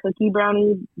cookie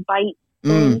brownie bite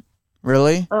thing.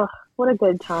 Really? Ugh, what a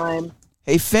good time.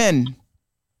 Hey, Finn.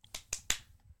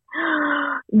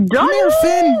 Come here,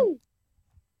 Finn.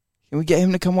 Can we get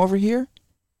him to come over here?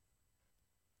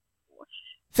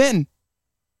 Finn.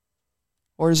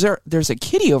 Or is there's a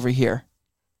kitty over here?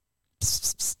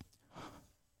 Psst, psst.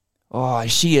 Oh,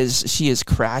 she is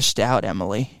crashed out,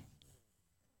 Emily.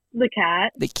 The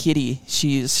cat? The kitty.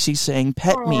 She's saying,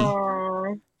 pet me.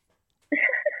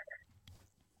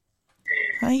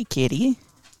 Hi, kitty.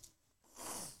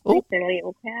 Oh. It's a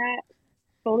little cat.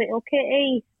 It's a little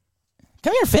kitty.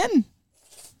 Come here, Finn.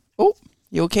 Oh,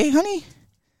 you okay, honey?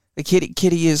 The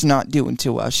kitty is not doing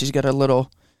too well. She's got a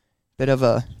little bit of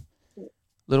a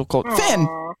little cold.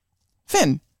 Aww.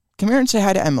 Finn, come here and say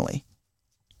hi to Emily.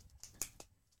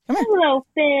 Come here. Hello,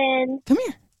 Finn. Come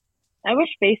here. I wish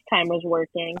FaceTime was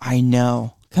working. I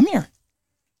know. Come here.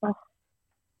 Oh.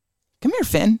 Come here,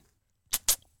 Finn.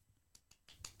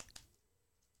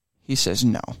 He says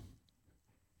no.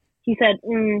 He said,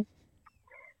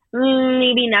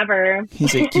 maybe never.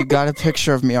 He's like, you got a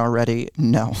picture of me already?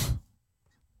 No.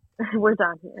 We're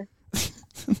done here.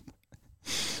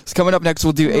 So coming up next,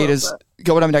 we'll do Ada's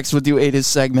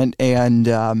segment, and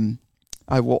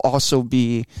I will also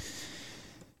be,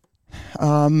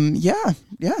 we're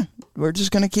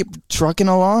just gonna keep trucking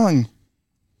along.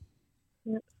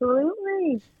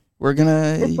 Absolutely. We're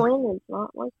gonna. This lanyard's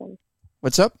not working.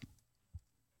 What's up?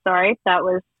 Sorry, that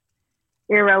was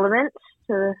irrelevant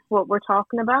to what we're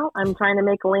talking about. I'm trying to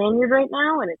make a lanyard right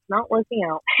now, and it's not working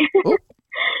out.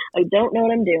 I don't know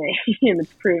what I'm doing, and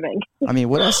it's proving. I mean,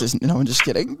 what else is... No, I'm just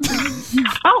kidding.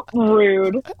 Oh,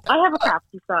 rude. I have a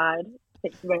crafty side.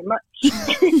 Thank you very much.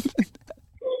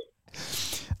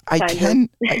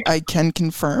 I can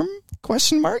confirm?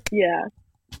 Question mark? Yeah.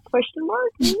 Question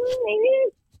mark?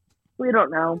 Maybe? We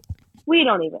don't know. We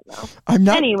don't even know.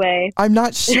 Anyway. I'm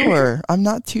not sure. I'm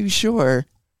not too sure.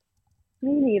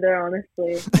 Me neither,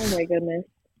 honestly. Oh my goodness.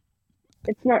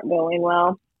 It's not going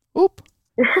well. Oop.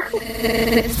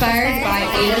 Inspired by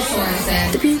Ada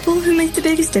Sorensen. The people who make the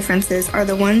biggest differences are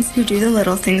the ones who do the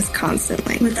little things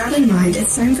constantly. With that in mind,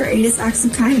 it's time for Ada's Acts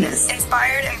of Kindness.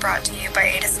 Inspired and brought to you by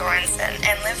Ada Sorensen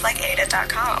and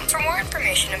livelikeada.com. For more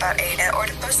information about Ada or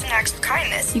to post an act of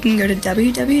kindness, you can go to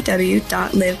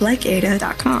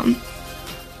www.livelikeada.com.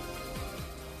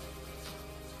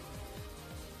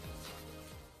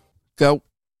 Go.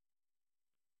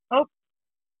 Oh.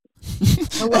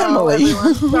 Hello,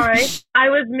 everyone. Sorry. I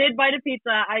was mid-bite of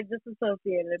pizza. I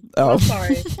disassociated. Oh. I'm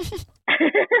sorry.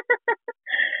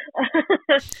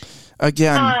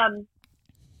 Again,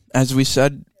 as we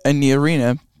said in the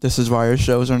arena, this is why our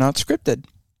shows are not scripted.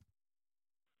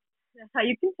 That's how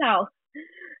you can tell.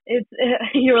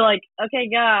 You were like, okay,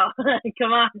 go.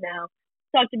 Come on now.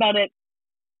 Talked about it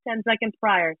 10 seconds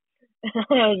prior. I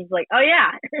was just like, oh,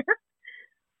 yeah.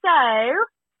 So,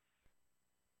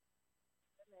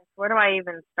 where do I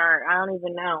even start? I don't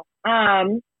even know. I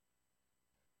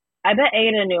bet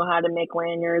Ada knew how to make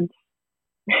lanyards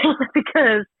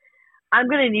because I'm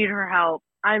going to need her help.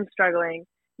 I'm struggling.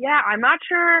 Yeah, I'm not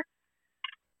sure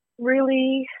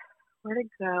really where to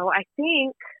go. I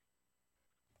think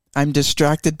I'm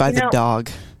distracted by the dog.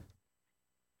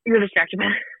 You're distracted by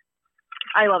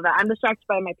I love that. I'm distracted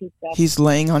by my pizza. He's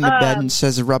laying on the bed and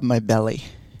says, rub my belly.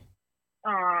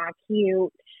 Aw,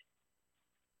 cute.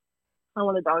 I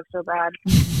want a dog so bad.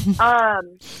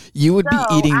 You would be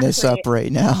eating this up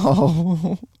right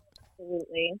now.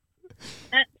 Absolutely.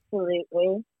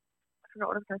 I forgot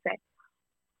what I was going to say.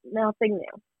 Nothing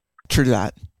new. True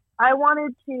that. I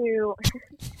wanted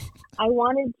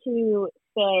to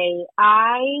say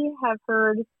I have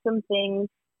heard some things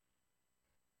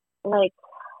like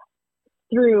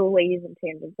through Ladies and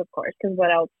Tangents, of course, because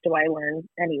what else do I learn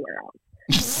anywhere else?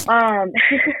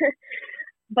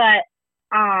 But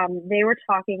they were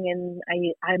talking, and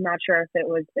I'm not sure if it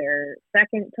was their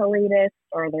second to latest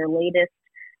or their latest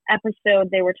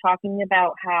episode. They were talking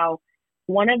about how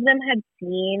one of them had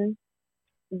seen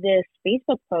this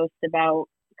Facebook post about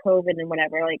COVID and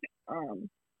whatever. Like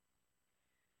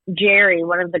Jerry,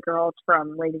 one of the girls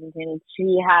from Ladies and Tangents,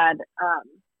 she had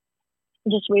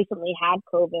just recently had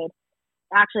COVID.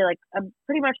 Actually, like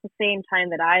pretty much the same time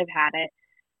that I've had it.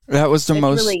 That was the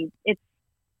most.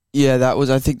 Yeah,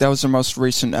 I think that was the most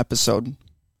recent episode.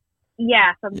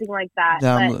 Yeah, something like that.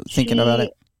 I'm thinking about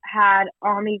it. Had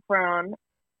Omicron,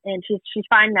 and she's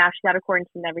fine now. She's out of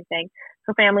quarantine and everything.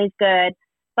 Her family's good.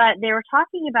 But they were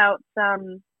talking about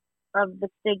some of the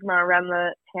stigma around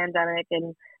the pandemic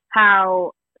and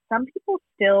how some people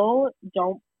still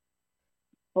don't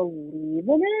believe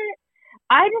in it.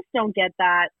 I just don't get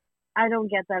that. I don't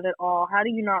get that at all. How do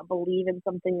you not believe in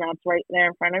something that's right there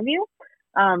in front of you?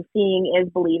 Seeing is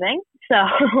believing.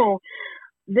 So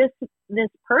this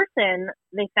person,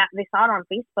 they saw it on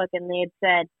Facebook, and they had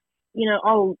said,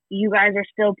 oh, you guys are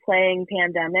still playing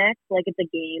Pandemic like it's a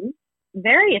game.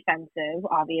 Very offensive,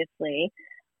 obviously.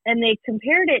 And they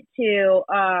compared it to,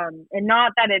 and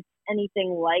not that it's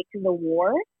anything like the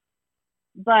war,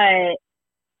 but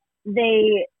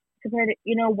they compared it,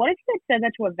 what if you had said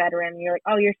that to a veteran? You're like,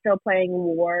 oh, you're still playing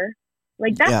war?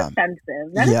 Like, that's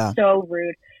offensive. That is so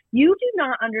rude. You do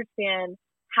not understand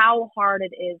how hard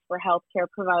it is for healthcare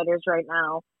providers right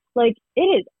now. Like, it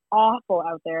is awful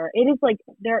out there. It is like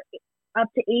they're up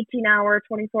to 18-hour,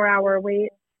 24-hour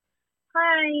wait.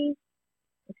 Hi.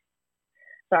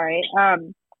 Sorry.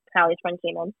 Hallie's friend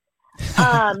came in.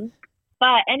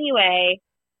 But anyway,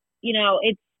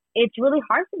 it's really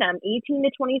hard for them. 18 to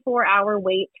 24-hour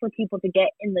waits for people to get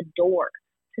in the door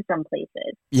to some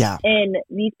places. Yeah. And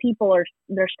these people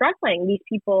they're struggling. These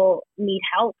people need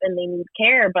help and they need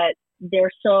care, but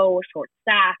they're so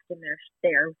short-staffed and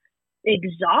they're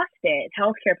exhausted.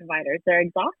 Healthcare providers, they're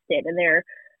exhausted and they're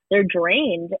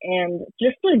drained. And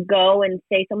just to go and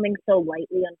say something so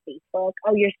lightly on Facebook,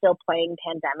 oh, you're still playing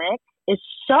Pandemic, is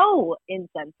so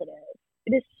insensitive.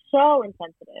 It is so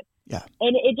insensitive. Yeah.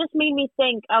 And it just made me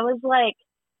think, I was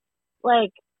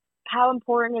like how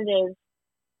important it is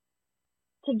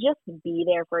to just be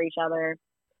there for each other.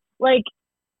 Like,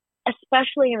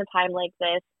 especially in a time like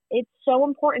this, it's so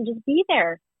important. Just be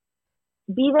there.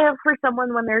 Be there for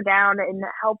someone when they're down and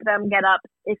help them get up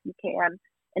if you can.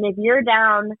 And if you're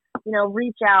down,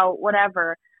 reach out,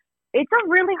 whatever. It's a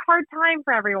really hard time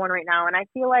for everyone right now. And I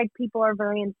feel like people are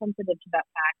very insensitive to that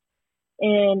fact.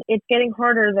 And it's getting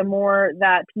harder the more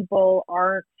that people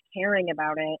aren't caring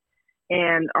about it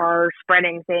and are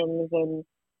spreading things and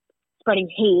spreading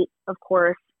hate, of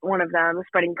course, one of them,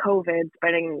 spreading COVID,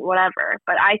 spreading whatever.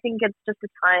 But I think it's just a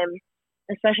time,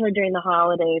 especially during the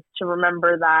holidays, to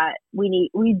remember that we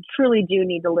truly do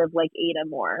need to live like Ada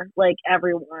more, like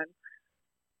everyone.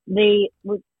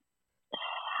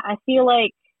 I feel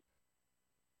like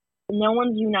no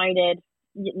one's united.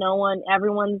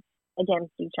 Everyone's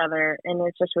against each other, and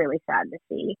it's just really sad to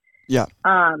see. Yeah.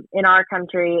 In our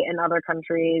country and other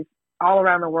countries all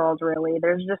around the world, really,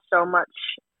 there's just so much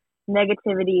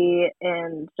negativity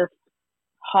and just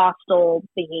hostile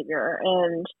behavior,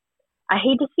 and I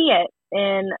hate to see it.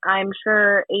 And I'm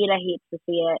sure Ada hates to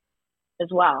see it as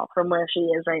well from where she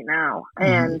is right now.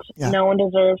 And no one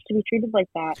deserves to be treated like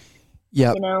that.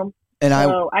 Yeah. And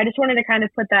I just wanted to kind of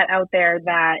put that out there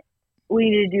that we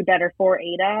need to do better for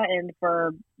Ada and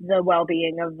for the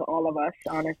well-being of all of us,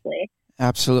 honestly.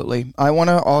 Absolutely. I want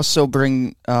to also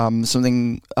bring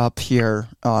something up here.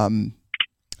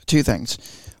 Two things.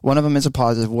 One of them is a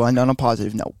positive one on a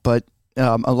positive note, but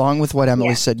along with what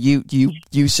Emily said, you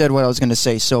said what I was going to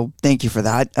say, so thank you for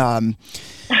that.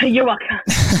 You're welcome.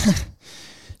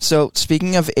 So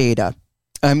speaking of Ada,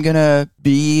 I'm going to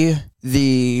be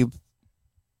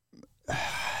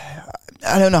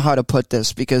I don't know how to put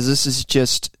this because this is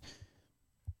just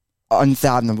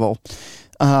unfathomable.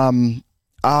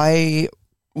 I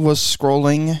was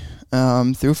scrolling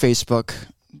through Facebook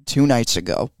 2 nights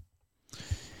ago,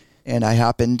 and I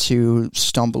happened to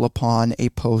stumble upon a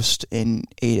post in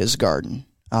Ada's Garden.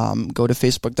 Go to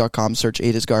facebook.com, search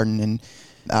Ada's Garden, and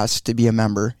ask to be a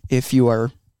member if you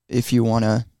want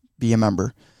to be a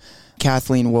member.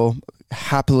 Kathleen will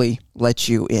happily let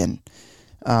you in.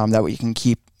 That way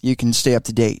you can stay up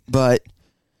to date. But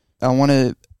I want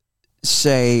to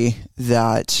say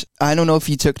that I don't know if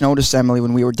you took notice, Emily,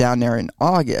 when we were down there in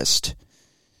August.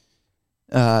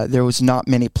 There was not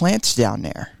many plants down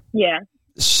there. Yeah.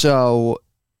 So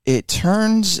it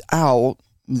turns out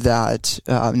that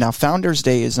now Founders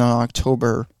Day is on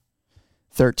October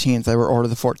 13th or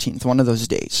the 14th, one of those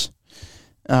days.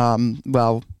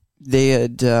 Well, they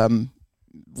had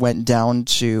went down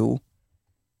to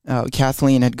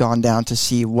Kathleen had gone down to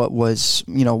see what was,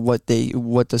 what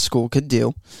the school could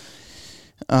do.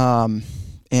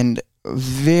 And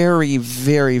very,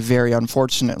 very, very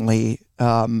unfortunately,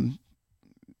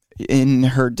 in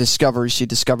her discovery, she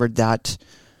discovered that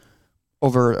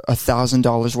over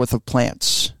 $1,000 worth of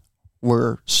plants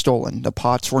were stolen. The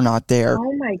pots were not there.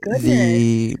 Oh my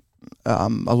goodness. A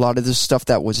lot of the stuff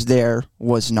that was there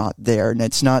was not there. And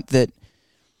it's not that,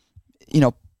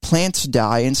 plants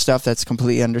die and stuff. That's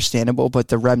completely understandable, but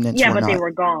the remnants were not. They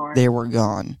were gone. They were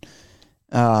gone.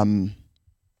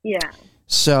 Yeah.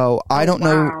 So I don't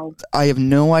know. I have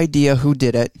no idea who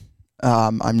did it.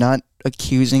 I'm not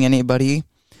accusing anybody,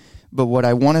 but what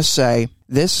I want to say,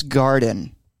 this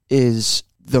garden is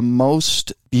the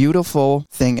most beautiful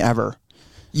thing ever.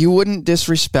 You wouldn't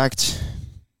disrespect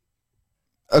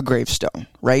a gravestone,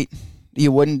 right?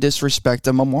 You wouldn't disrespect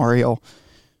a memorial.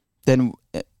 Then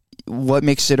what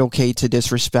makes it okay to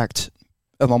disrespect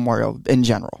a memorial in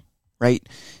general, right?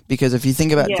 Because if you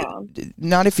think about it,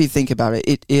 not if you think about it,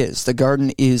 it is. The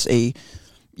garden is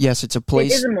it's a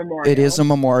place. It is a memorial. It is a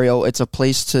memorial. It's a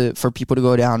place for people to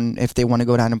go down if they want to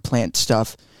go down and plant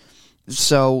stuff.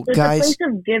 So, guys, it's a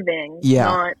place of giving,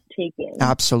 not taking.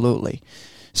 Absolutely.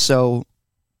 So,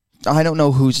 I don't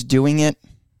know who's doing it,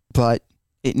 but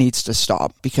it needs to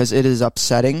stop because it is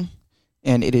upsetting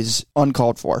and it is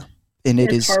uncalled for, and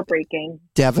it is heartbreaking,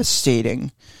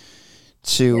 devastating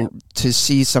to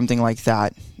see something like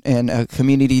that, and a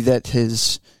community that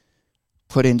has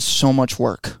put in so much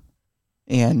work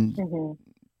and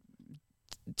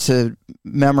to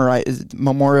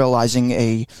memorializing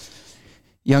a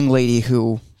young lady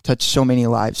who touched so many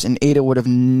lives. And Ada would have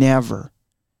never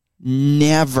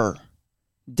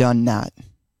done that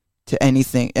to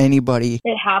anybody.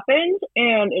 It happened,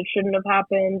 and it shouldn't have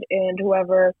happened, and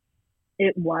whoever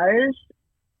it was,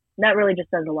 that really just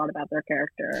says a lot about their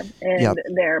character and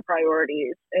their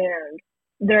priorities, and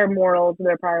their morals,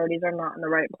 their priorities are not in the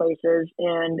right places,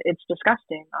 and it's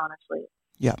disgusting, honestly.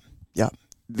 Yeah.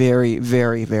 Very,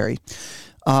 very, very.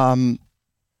 So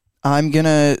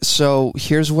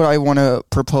here's what I want to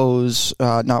propose,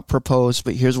 not propose,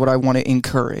 but here's what I want to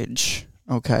encourage,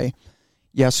 okay?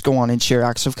 Yes, go on and share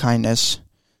acts of kindness.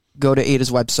 Go to Ada's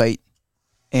website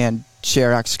and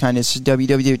share acts of kindness,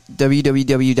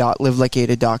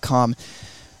 www.livelikeada.com.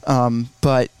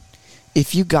 But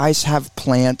if you guys have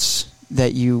plants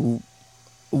that you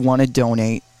want to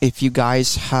donate, if you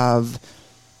guys have,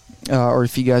 or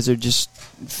if you guys are just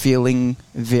feeling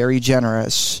very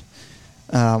generous,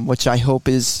 which I hope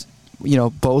is,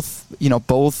 both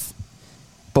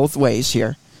ways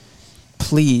here.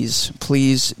 Please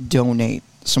donate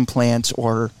some plants,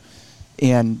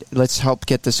 and let's help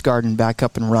get this garden back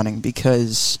up and running,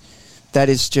 because that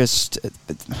is just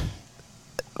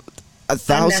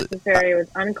unnecessary. It was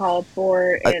uncalled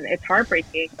for, and it's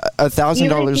heartbreaking. $1,000.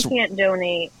 Even if you can't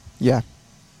donate,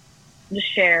 just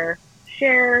share,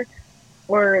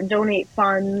 or donate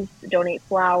funds, donate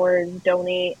flowers,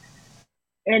 donate.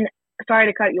 And sorry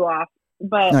to cut you off,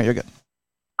 but no, you're good.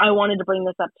 I wanted to bring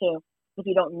this up too. If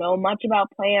you don't know much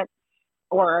about plants,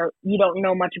 or you don't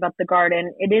know much about the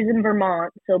garden, it is in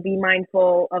Vermont, so be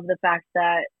mindful of the fact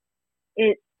that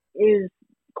it is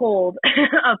cold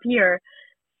up here.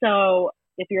 So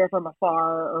if you're from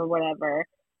afar or whatever,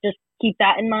 just keep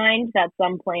that in mind, that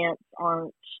some plants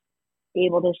aren't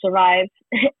able to survive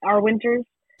our winters.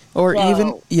 Or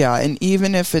even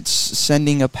if it's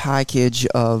sending a package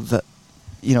of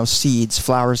seeds,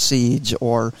 flower seeds,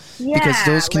 or because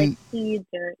those can seeds,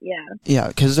 or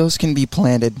because those can be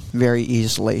planted very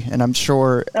easily, and I'm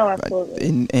sure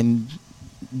in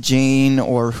Jane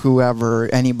or whoever,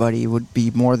 anybody would be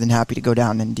more than happy to go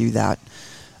down and do that.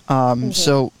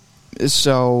 So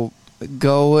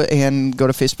go to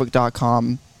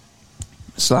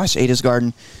facebook.com/Ada's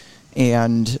Garden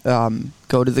and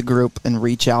go to the group and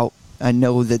reach out. I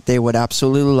know that they would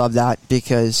absolutely love that,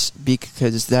 because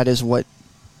that is what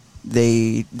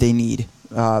they need.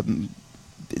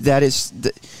 That is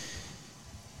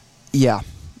yeah,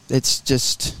 it's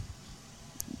just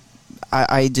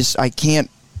I can't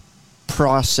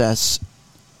process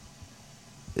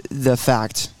the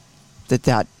fact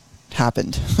that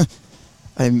happened.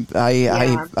 I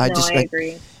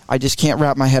agree. I just can't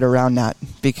wrap my head around that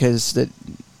because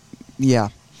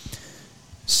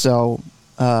So,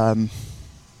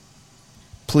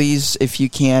 please, if you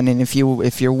can, and if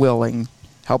you're willing,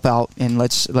 help out, and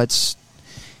let's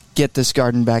get this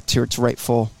garden back to its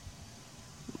rightful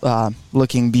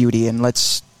looking beauty, and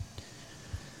let's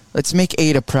make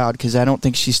Ada proud, because I don't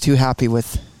think she's too happy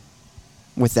with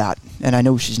that, and I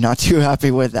know she's not too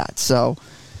happy with that. So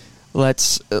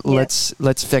let's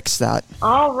fix that.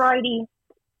 Alrighty.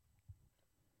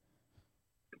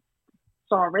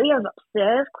 Sorry, I was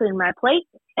upstairs cleaning my plate.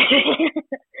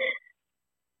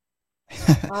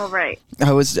 All right.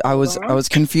 I was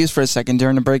confused for a second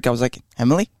during the break. I was like,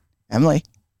 Emily.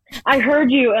 I heard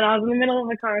you, and I was in the middle of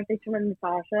a conversation with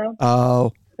Natasha.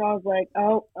 Oh. So I was like,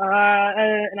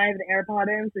 and I have an AirPod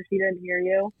in, so she didn't hear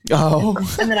you. Oh.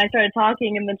 And then I started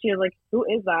talking, and then she was like, "Who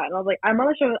is that?" And I was like, "I'm on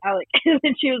the show with Alec." And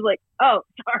then she was like, "Oh,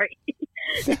 sorry."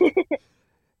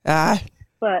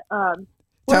 But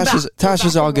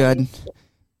Tasha's all good.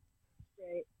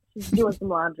 Great. She's doing some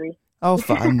laundry. Oh,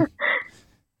 fun.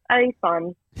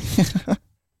 Fun.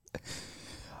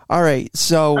 All right,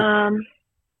 so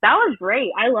that was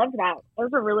great. I loved that. It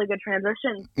was a really good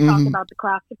transition to talk about the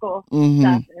classical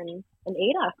stuff and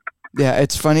Ada. Yeah,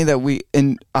 it's funny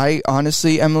that I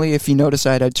honestly, Emily, if you notice,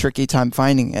 I had a tricky time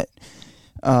finding it.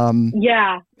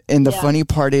 Yeah. And the funny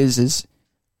part is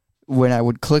when I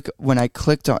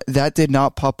clicked on that, did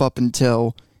not pop up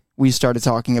until we started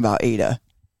talking about Ada.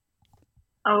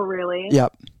 Oh, really?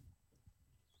 Yep.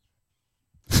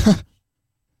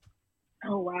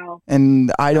 Oh, wow.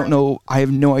 And I don't know. I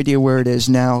have no idea where it is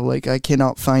now. Like, I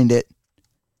cannot find it.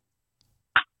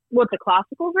 What, the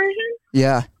classical version?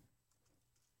 Yeah.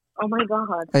 Oh, my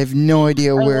God. I have no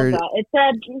idea where it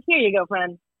said, "Here you go,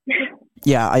 friend."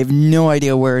 Yeah, I have no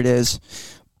idea where it is.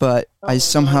 But I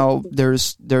somehow,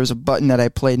 there's a button that I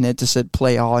played, and it just said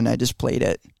play all, and I just played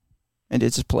it. And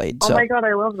it just played. Oh, my God,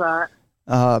 I love that.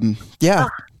 Yeah. Oh,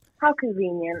 how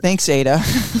convenient. Thanks, Ada.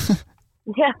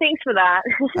 Yeah, thanks for that.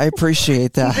 I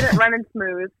appreciate that. Keeping it running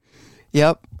smooth.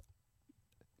 Yep.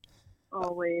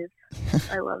 Always.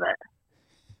 I love it.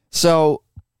 So,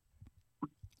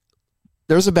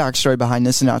 there's a backstory behind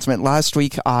this announcement. Last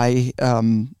week, I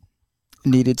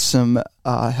needed some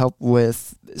help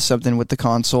with something with the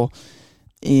console.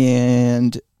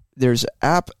 And there's an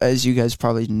app, as you guys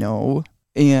probably know.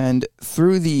 And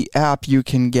through the app, you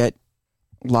can get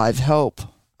live help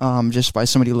just by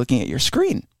somebody looking at your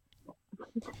screen.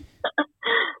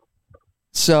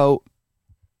 So,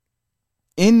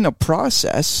 in the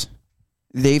process,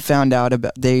 they found out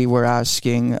about, they were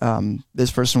asking,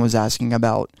 this person was asking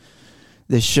about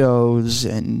the shows,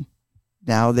 and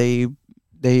now they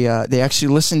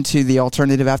actually listened to the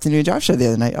Alternative Afternoon Drive Show the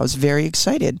other night. I was very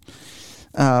excited.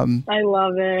 I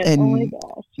love it. And oh my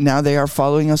gosh. Now they are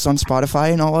following us on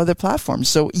Spotify and all other platforms.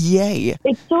 So, yay.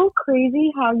 It's so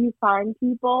crazy how you find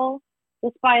people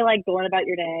just by, like, going about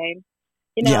your day.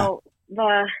 You know,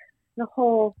 the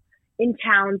whole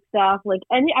in-town stuff. Like,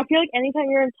 I feel like anytime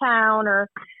you're in town or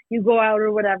you go out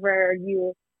or whatever,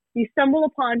 you stumble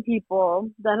upon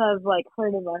people that have, like,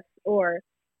 heard of us or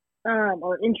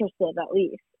interested at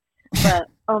least. But,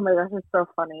 oh my gosh, it's so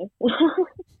funny.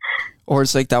 Or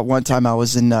it's like that one time I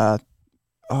was in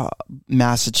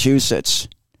Massachusetts,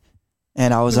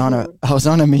 and I was on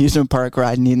an amusement park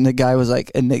ride, and the guy was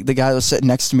like, and the guy was sitting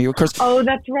next to me. Of course. Oh,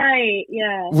 that's right.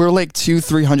 Yeah. We're like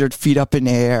 200-300 feet up in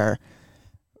the air,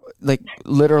 like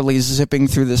literally zipping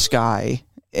through the sky,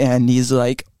 and he's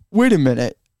like, "Wait a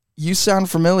minute, you sound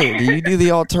familiar. Do you do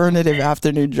the Alternative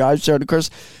Afternoon Drive Show?" And of course,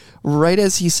 right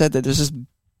as he said that, there's this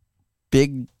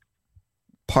big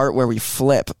part where we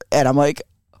flip, and I'm like,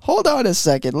 "Hold on a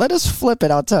second, let us flip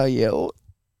it. I'll tell you."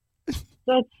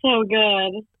 That's so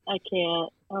good. I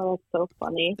can't. Oh, that's so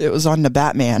funny. It was on the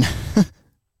Batman.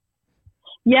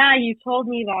 Yeah, you told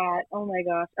me that. Oh my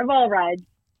gosh. Of all rides.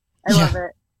 I love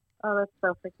it. Oh, that's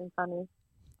so freaking funny.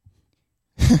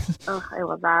 Oh, I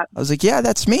love that. I was like, "Yeah,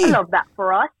 that's me." I love that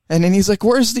for us. And then he's like,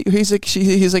 "Where's the?" He's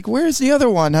like, "Where's the other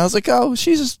one?" I was like, "Oh,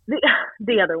 she's just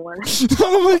the other one."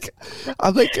 I'm like,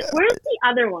 "Where's the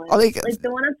other one?" Like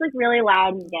the one that's like really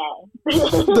loud and gay.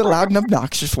 The loud and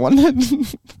obnoxious one.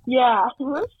 Yeah,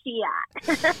 where's she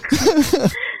at?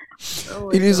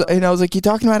 And I was like, "You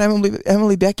talking about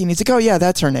Emily Becky?" And he's like, "Oh yeah,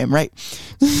 that's her name, right?"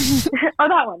 Oh,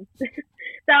 that one.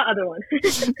 That other one.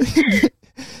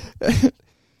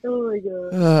 Oh my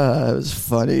god. It was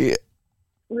funny.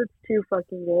 It's too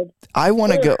fucking good. I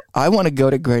want to go. I want to go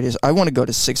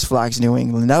to Six Flags New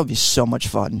England. That would be so much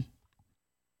fun.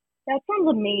 That sounds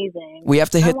amazing. We have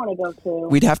to hit. I want to go too.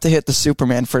 We'd have to hit the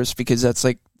Superman first because that's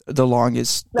like the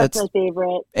longest. That's my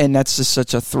favorite. And that's just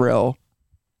such a thrill.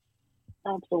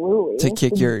 Absolutely. To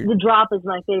kick the drop is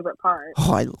my favorite part.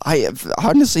 Oh, I have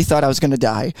honestly thought I was going to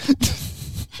die.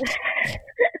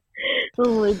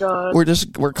 Oh my god.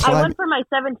 We're climbing. I went for my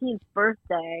 17th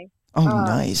birthday. Oh,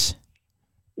 nice.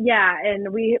 Yeah,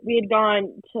 and we had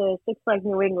gone to Six Flags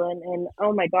New England, and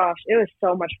oh my gosh, it was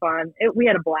so much fun. We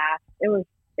had a blast. It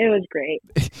was great.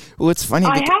 Well, it's funny.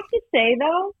 I have to say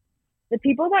though, the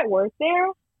people that work there,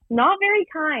 not very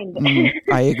kind.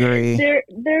 I agree.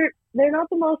 They're not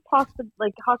the most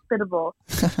hospitable,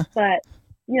 but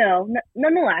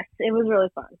nonetheless, it was really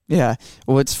fun. Yeah.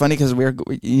 Well, it's funny because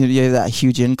you have that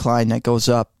huge incline that goes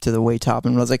up to the way top,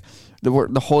 and I was like,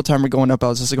 the whole time we're going up, I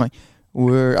was just like going,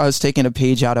 I was taking a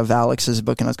page out of Alex's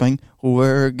book, and I was going,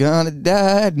 "We're gonna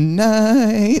die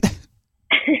tonight."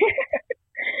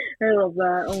 I love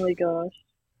that. Oh my gosh.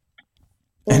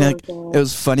 And it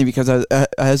was funny because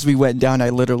as we went down, I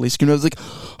literally screamed. I was like,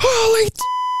 "Holy!"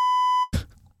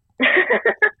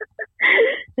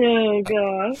 Oh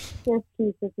gosh, that's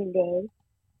too freaking good.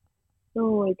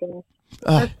 Oh my gosh,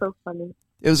 that's so funny.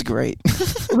 It was great.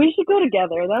 We should go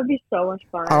together. That would be so much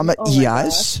fun.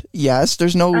 Yes.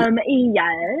 There's no.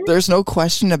 Yes. There's no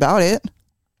question about it.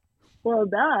 Well,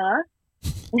 duh.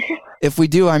 If we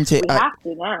do, we have to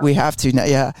now. We have to now.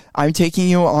 Yeah, I'm taking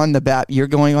you on the Bat. You're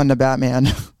going on the Batman.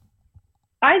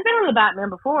 I've been on the Batman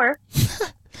before.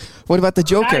 What about the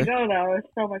Joker? I gotta go though. It's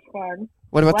so much fun.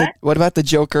 What about the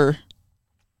Joker?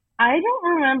 I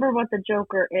don't remember what the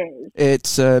Joker is.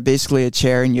 It's basically a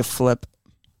chair and you flip.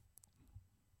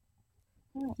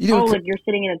 Like you're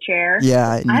sitting in a chair? Yeah.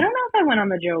 I don't know if I went on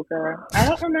the Joker. I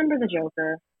don't remember the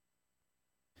Joker.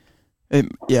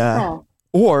 Yeah. Oh.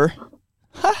 Or,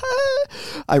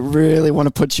 I really want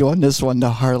to put you on this one, the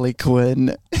Harley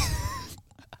Quinn.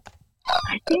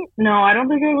 I don't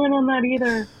think I went on that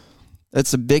either.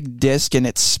 It's a big disc and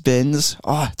it spins.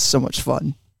 Oh, it's so much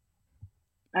fun.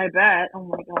 I bet. Oh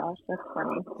my gosh, that's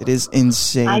funny. It is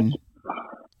insane.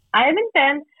 I haven't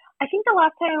been. I think the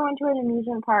last time I went to an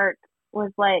amusement park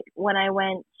was like when I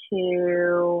went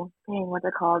to what's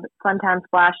it called? Funtown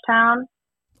Splashtown.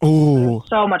 Oh,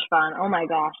 so much fun! Oh my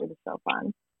gosh, it was so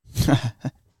fun.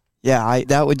 Yeah,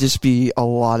 that would just be a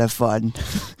lot of fun.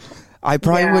 I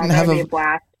probably wouldn't have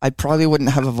I probably wouldn't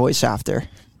have a voice after.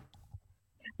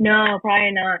 No,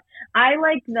 probably not. I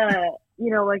like the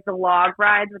the log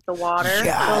rides with the water.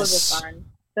 Yes. Those are fun.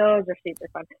 Those are super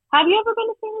fun. Have you ever been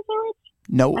to Famous Village?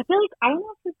 No. I feel like I don't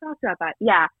know if we've talked about that.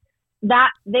 Yeah,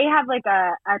 that they have like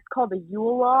it's called a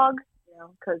Yule log,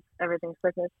 because everything's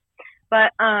Christmas.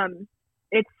 But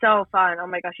it's so fun. Oh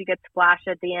my gosh, you get splashed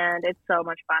at the end. It's so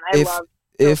much fun. I love.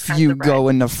 If you go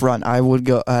in the front, I would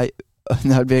go. That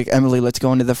would be like, Emily, let's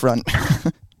go into the front.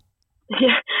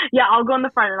 Yeah, I'll go in the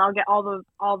front and I'll get all the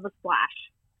splash.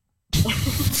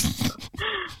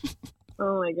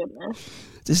 Oh my goodness.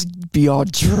 Just be all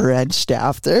drenched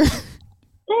after.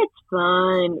 It's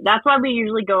fun. That's why we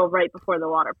usually go right before the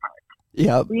water park.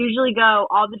 Yeah. We usually go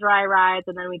all the dry rides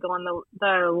and then we go on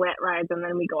the wet rides and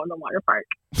then we go on the water park.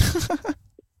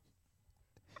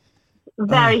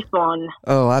 Very fun.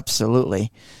 Oh,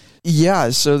 absolutely.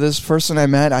 Yeah, so this person I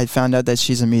met, I found out that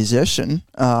she's a musician.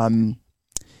 And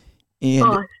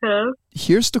awesome.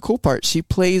 Here's the cool part. She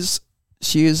plays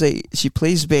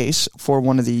bass for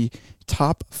one of the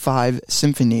top 5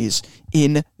 symphonies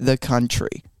in the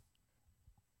country.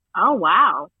 Oh,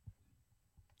 wow.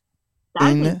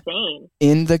 That's insane.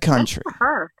 In the country. Good for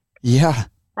her. Yeah.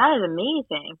 That is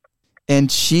amazing. And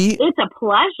it's a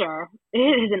pleasure. It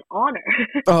is an honor.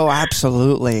 Oh,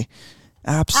 absolutely.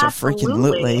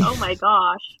 Absolutely. Oh my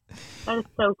gosh. That is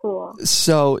so cool.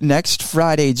 So next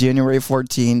Friday, January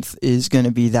 14th, is going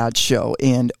to be that show.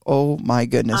 And oh my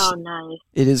goodness. Oh, nice.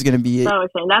 It is going to be. So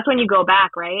exciting. That's when you go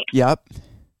back, right? Yep.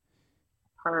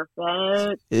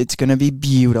 Perfect. It's going to be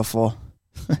beautiful.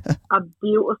 A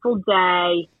beautiful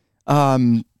day.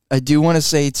 I do want to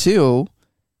say, too,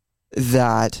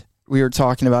 that we were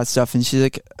talking about stuff, and she's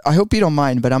like, I hope you don't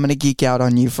mind, but I'm going to geek out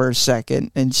on you for a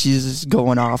second. And she's just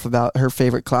going off about her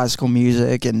favorite classical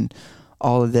music and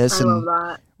all of this. I love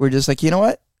that. We're just like, you know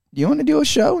what? Do you want to do a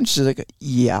show? And she's like,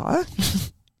 yeah.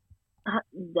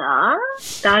 Yeah?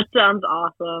 That sounds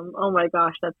awesome. Oh my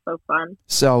gosh, that's so fun.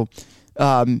 So,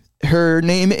 her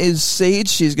name is Sage.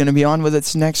 She's going to be on with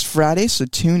us next Friday, so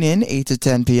tune in 8 to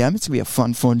 10 p.m. It's going to be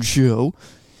a fun show.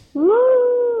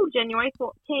 Woo! January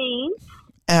 14th.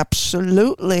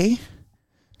 Absolutely.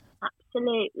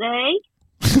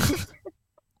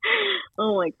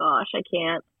 Oh my gosh, I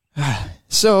can't.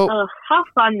 So, how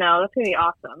fun though. That's going to be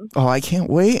awesome. Oh, I can't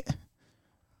wait.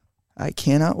 I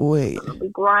cannot wait. It'll be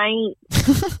great.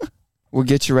 We'll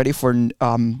get you ready for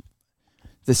the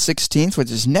 16th,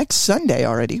 which is next Sunday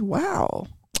already. Wow.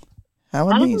 How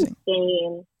amazing. That is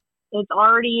insane. It's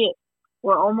already,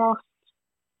 we're almost,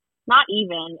 not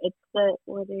even. It's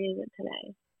what day is it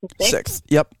today? The 6th.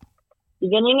 Yep.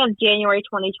 Beginning of January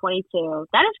 2022.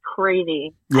 That is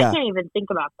crazy. Yeah. I can't even think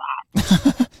about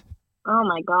that. Oh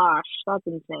my gosh. That's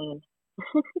insane.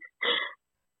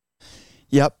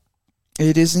 Yep.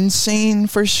 It is insane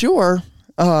for sure.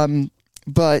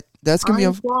 But that's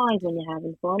gonna when you're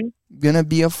having fun. Gonna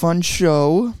be a fun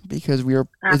show because we are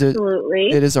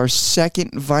absolutely. It is our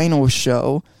second vinyl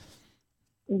show.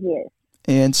 Yes.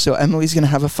 And so Emily's gonna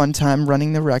have a fun time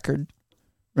running the record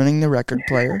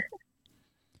player.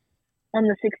 On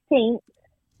the 16th.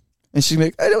 And she's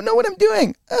like, I don't know what I'm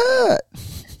doing.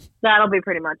 That'll be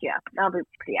pretty much, yeah. That'll be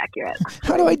pretty accurate.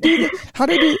 How do I do this? How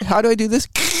do I do this?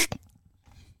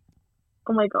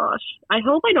 Oh my gosh. I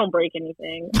hope I don't break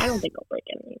anything. I don't think I'll break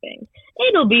anything.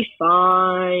 It'll be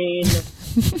fine. So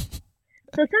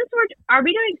since are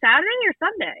we doing Saturday or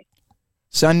Sunday?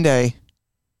 Sunday.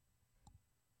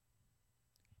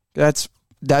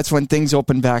 That's when things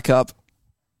open back up.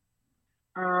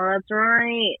 Oh, that's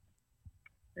right.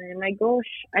 Oh my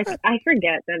gosh. I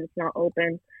forget that it's not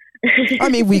open. I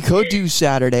mean, we could do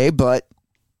Saturday, but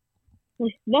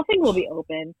nothing will be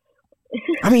open.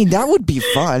 I mean, that would be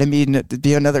fun. I mean, it'd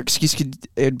be another excuse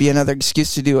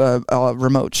to do a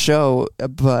remote show.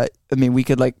 But I mean, we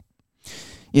could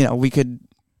we could,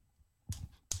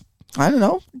 I don't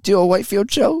know, do a Whitefield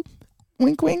show.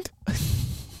 Wink, wink.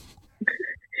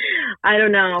 I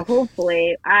don't know.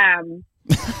 Hopefully,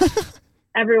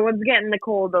 everyone's getting the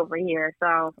cold over here,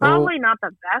 so probably not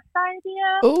the best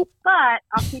idea. But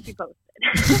I'll keep you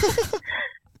posted.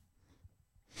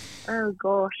 Oh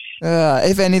gosh.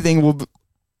 If anything,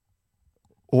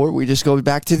 or we just go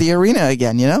back to the arena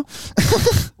again, you know?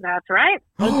 That's right.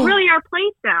 It's really our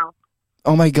place now.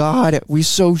 Oh my God, we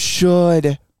so should.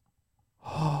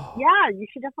 Yeah, you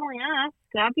should definitely ask.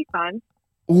 That'd be fun.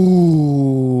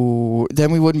 Ooh,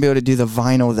 then we wouldn't be able to do the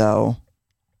vinyl though.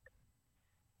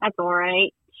 That's all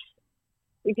right.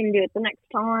 We can do it the next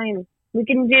time. We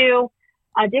can do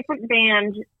a different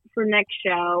band for next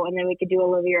show, and then we could do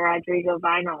Olivia Rodrigo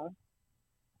vinyl.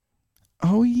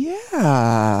 Oh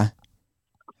yeah.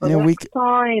 And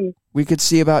we could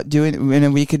see about doing, and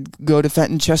then we could go to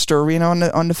Fenton Chester Arena on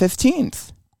the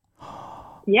 15th.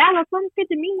 Yeah, that sounds good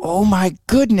to me. Oh my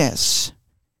goodness,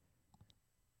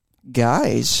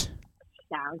 guys!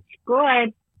 Sounds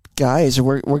good. Guys,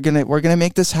 we're gonna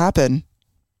make this happen.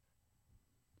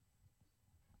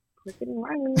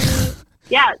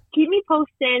 Yeah, keep me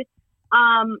posted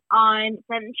on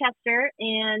Fenton Chester,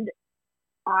 and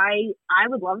I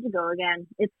would love to go again.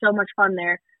 It's so much fun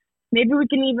there. Maybe we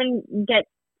can even get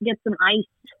some ice.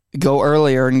 Go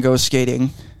earlier and go skating.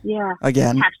 Yeah.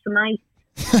 Again. Catch some ice.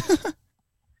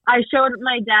 I showed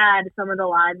my dad some of the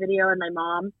live video and my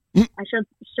mom. I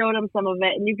showed him some of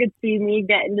it, and you could see me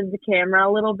get into the camera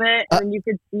a little bit, and you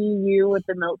could see you with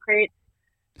the milk crates.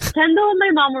 Kendall and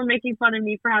my mom were making fun of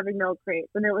me for having milk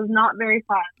crates, and it was not very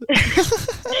fun.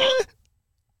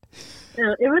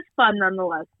 It was fun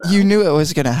nonetheless, though. You knew it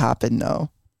was going to happen, though.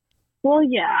 Well,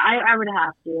 yeah, I would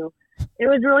have to. It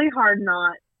was really hard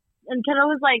not. And Kendall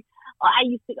was like, I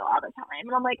used to go all the time.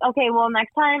 And I'm like, okay, well,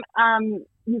 next time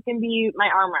you can be my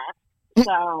armrest.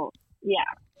 So, yeah.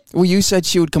 Well, you said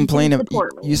she would complain.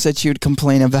 You said she would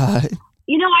complain about it.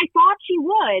 You know, I thought she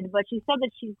would, but she said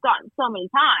that she's gotten so many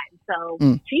times. So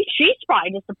she's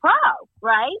probably just a pro,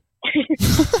 right?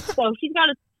 So she's got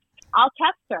to. I'll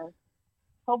test her.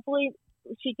 Hopefully,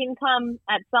 she can come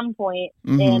at some point,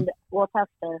 and we'll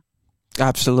test her.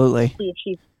 Absolutely. See if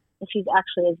she's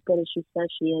actually as good as she says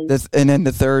she is. And then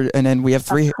the third, and then we have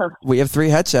three. We have 3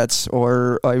 headsets,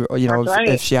 or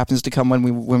if she happens to come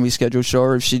when we schedule a show,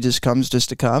 or if she just comes just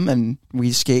to come, and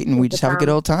we skate and we just have a good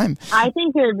old time. I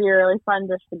think it would be really fun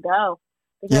just to go.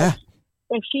 Because yeah.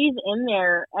 If she's in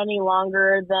there any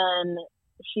longer than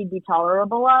she'd be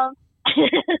tolerable of,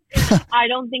 I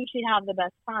don't think she'd have the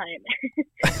best time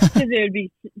because it would be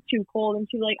too cold, and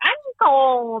she's like, "I'm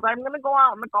cold. I'm gonna go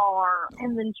out in the car,"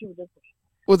 and then she would just.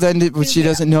 Well, then she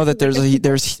doesn't know that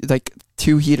there's like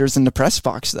 2 heaters in the press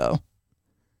box, though.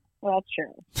 Well, that's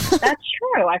true. That's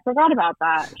true. I forgot about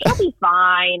that. She'll be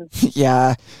fine.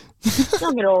 Yeah.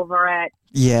 She'll get over it.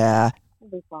 Yeah.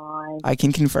 It'll be fine. I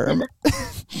can confirm.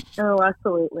 Oh,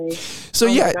 absolutely. So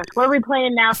yeah, what are we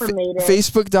playing now for Mayday?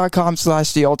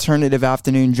 Facebook.com/The Alternative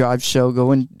Afternoon Drive Show.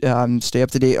 Go and stay up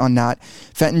to date on that.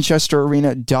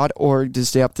 FentonChesterArena.org to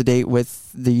stay up to date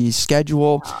with the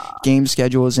schedule, game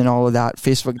schedules, and all of that.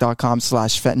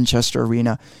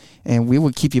 Facebook.com/FentonChesterArena. And we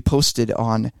will keep you posted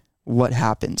on what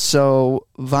happens. So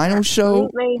Vinyl Show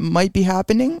might be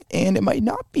happening and it might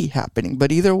not be happening.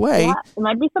 But either way, it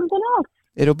might be something else.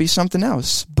 It'll be something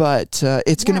else. But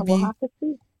it's going to be... We'll have to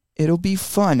see. It'll be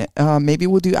fun. Maybe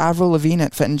we'll do Avril Lavigne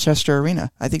at Fenton Chester Arena.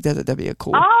 I think that'd be a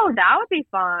cool... Oh, that would be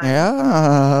fun.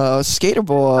 Yeah, Skater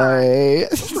Boy.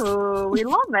 Ooh, we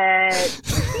love it.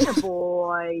 Skater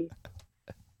Boy.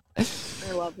 I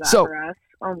love that for us.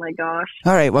 Oh, my gosh.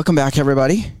 All right, welcome back,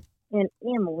 everybody. And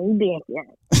Emily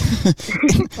Beckett.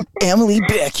 Emily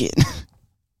Beckett.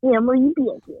 Emily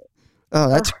Beckett. Oh,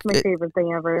 that's my favorite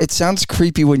thing ever. It sounds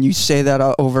creepy when you say that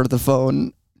over the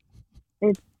phone.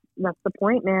 That's the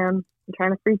point, man. I'm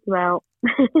trying to freak you out.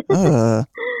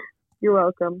 You're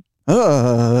welcome.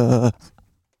 My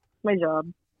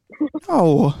job.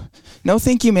 Oh, no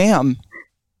thank you, ma'am.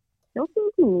 No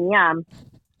thank you, ma'am.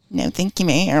 No thank you,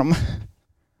 ma'am.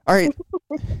 All right.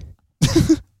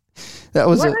 That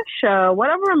was what a show. What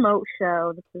a remote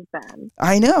show this has been.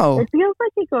 I know. It feels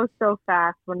like it goes so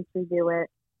fast once we do it.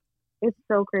 It's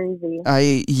so crazy.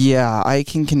 I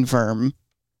can confirm.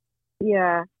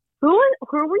 Yeah. Who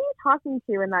were you talking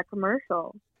to in that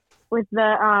commercial? With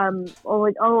the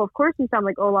of course you sound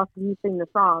like Olaf when you sing the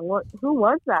song. Who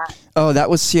was that? Oh, that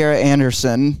was Sierra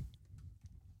Anderson.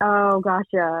 Oh,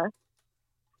 gotcha.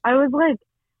 I was like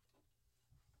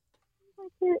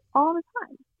it all the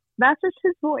time. That's just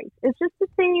his voice. It's just the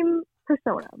same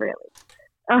persona, really.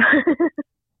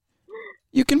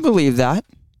 You can believe that.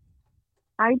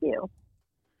 I do.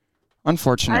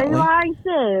 Unfortunately. I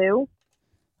do.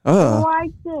 Oh, I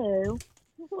do.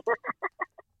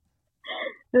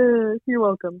 You're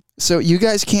welcome. So you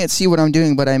guys can't see what I'm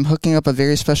doing, but I'm hooking up a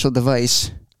very special device.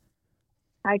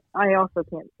 I also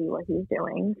can't see what he's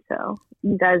doing, so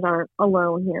you guys aren't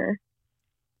alone here.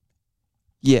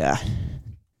 Yeah.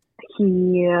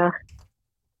 Yeah.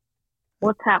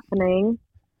 What's happening?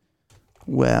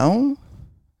 Well,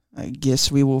 I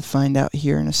guess we will find out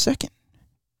here in a second.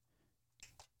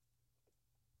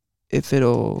 If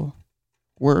it'll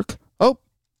work. Oh,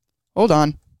 hold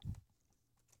on.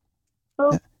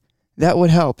 Oh. That would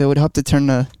help. It would help to turn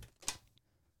the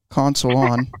console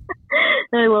on.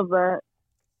 I love that.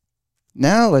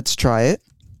 Now let's try it.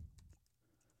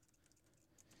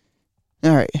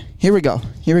 All right. Here we go.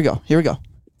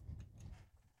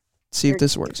 See if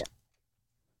this works.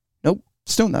 Nope.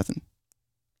 Still nothing.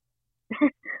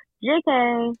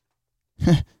 JK.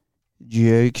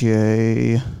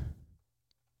 JK.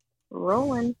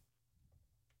 Rolling.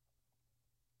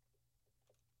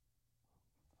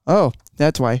 Oh,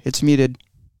 that's why. It's muted.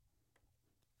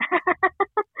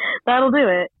 That'll do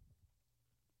it.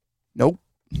 Nope.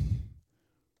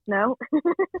 No?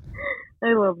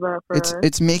 I love that for us.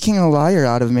 It's making a liar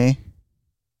out of me.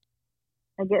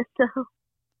 I guess so.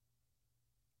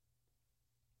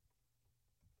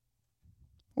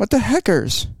 What the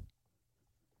heckers?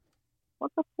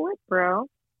 What the flip, bro?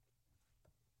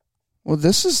 Well,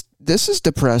 this is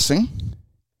depressing.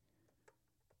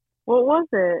 What was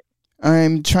it?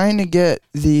 I'm trying to get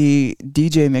the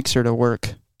DJ mixer to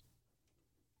work.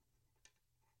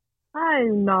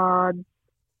 I'm not.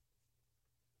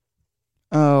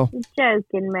 Oh. You're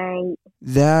joking, mate.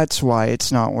 That's why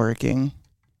it's not working.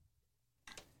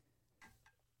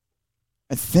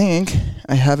 I think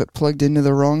I have it plugged into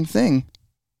the wrong thing.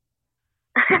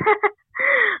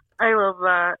 I love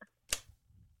that.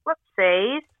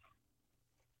 Whoopsies.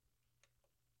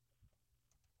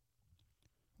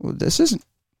 Well, this isn't...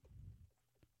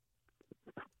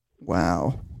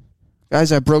 Wow.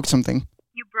 Guys, I broke something.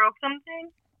 You broke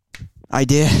something? I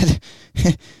did.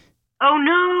 Oh,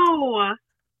 no!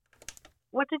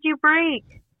 What did you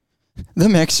break? The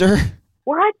mixer.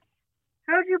 What?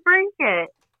 How'd you break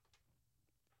it?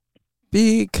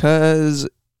 Because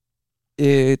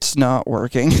it's not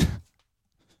working.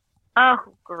 Oh,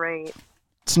 great.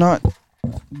 It's not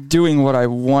doing what I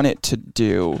want it to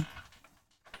do.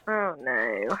 Oh,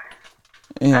 no.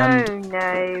 And oh,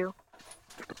 no.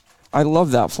 I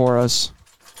love that for us.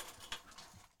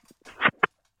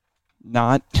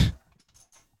 Not.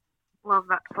 Love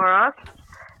that for us.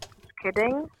 Just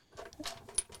kidding.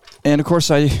 And of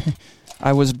course I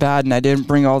was bad and I didn't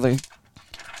bring all the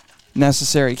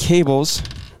necessary cables.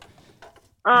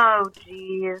 Oh,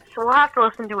 geez. So we'll have to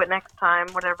listen to it next time,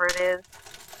 whatever it is.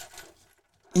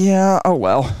 Yeah, oh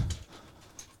well.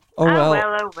 Oh well.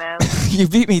 Oh well. You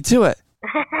beat me to it.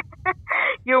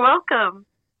 You're welcome.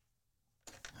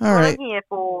 All right. What are you here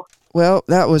for? Well,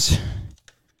 that was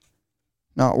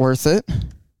not worth it.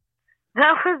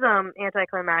 That was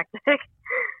anticlimactic.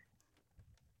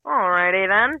 Alrighty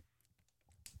then.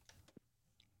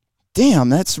 Damn,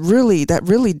 that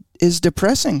really is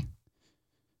depressing.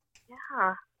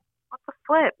 Yeah. What the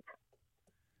flip?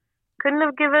 Couldn't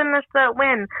have given us that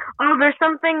win. Oh, there's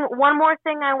one more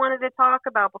thing I wanted to talk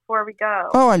about before we go.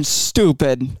 Oh, I'm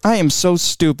stupid. I am so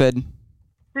stupid.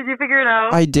 Did you figure it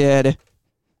out? I did.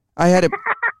 I had it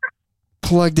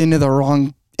plugged into the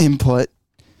wrong input.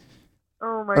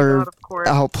 Oh my god, of course.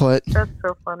 Output. That's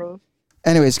so funny.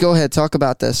 Anyways, go ahead. Talk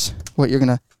about this. What you're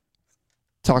going to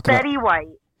talk about. Betty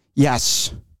White.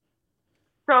 Yes.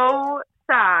 So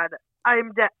sad. I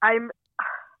am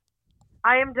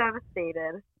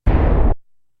devastated.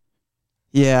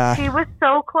 Yeah. She was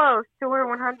so close to her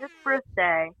 100th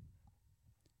birthday.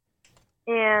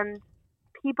 And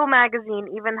People magazine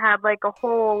even had like a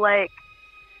whole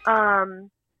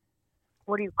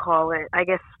what do you call it? I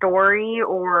guess story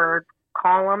or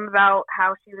column about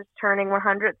how she was turning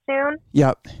 100 soon.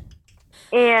 Yep.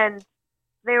 And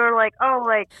they were like, oh,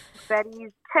 like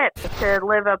Betty's tips to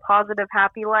live a positive,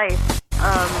 happy life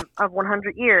of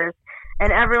 100 years.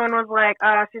 And everyone was like,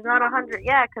 she's not 100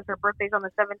 yet because her birthday's on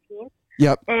the 17th.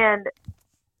 Yep. And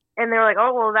they're like,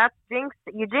 oh, well, that's jinxed.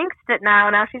 You jinxed it now.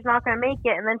 Now she's not going to make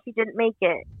it. And then she didn't make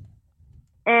it.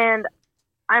 And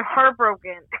I'm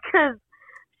heartbroken because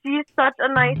she's such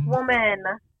a nice woman.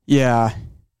 Yeah.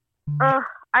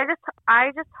 I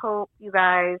just hope, you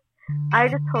guys, I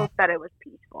just hope that it was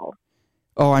peaceful.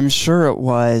 Oh, I'm sure it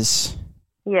was.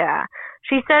 Yeah.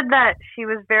 She said that she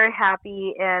was very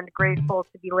happy and grateful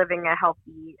to be living a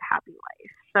healthy, happy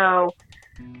life. So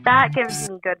that gives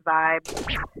me good vibes.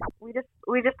 We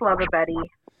just love a Betty.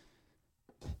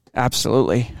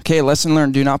 Absolutely. Okay, lesson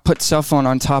learned. Do not put cell phone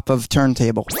on top of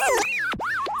turntable.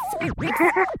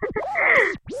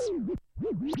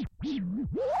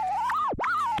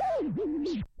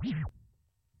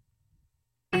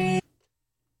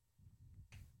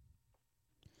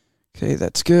 Okay,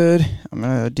 that's good. I'm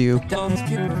gonna do. That's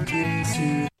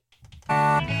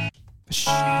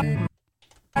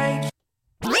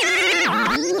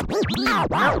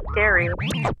scary.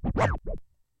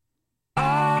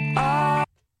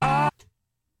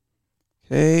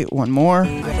 Okay, one more.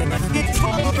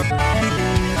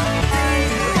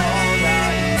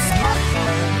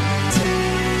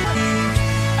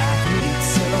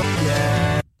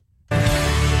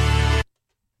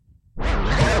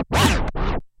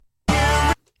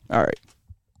 All right.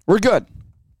 We're good.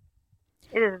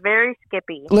 It is very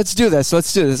skippy. Let's do this.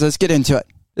 Let's get into it.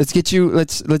 Let's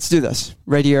do this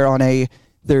right here on a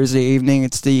Thursday evening.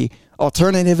 It's the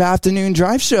Alternative Afternoon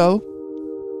Drive Show.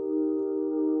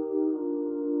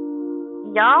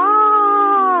 Yeah.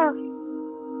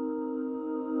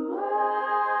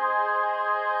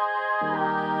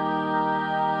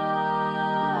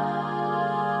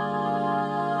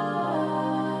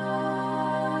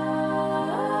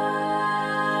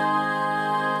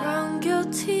 Brown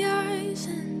guilty eyes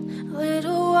and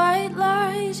little white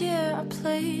lies. Yeah, I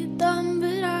played dumb,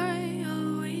 but I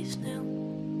always knew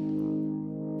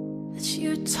that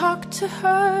you talked to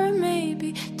her.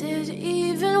 Maybe did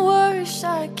even worse.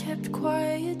 I kept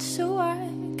quiet so I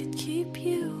could keep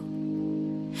you.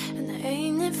 And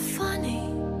ain't it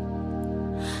funny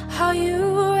how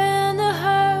you ran to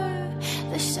her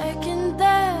the second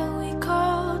that we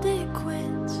called it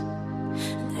quits?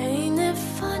 And ain't it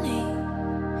funny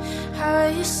how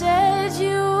you said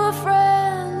you were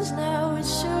friends? Now it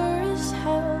sure as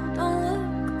hell don't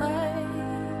look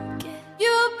like it.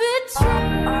 You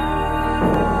betrayed.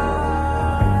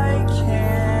 I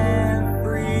can't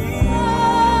breathe.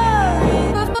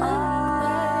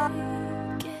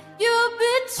 You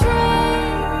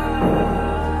betrayed.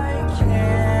 I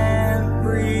can't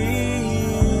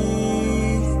breathe.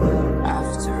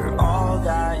 After all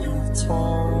that you've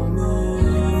told me,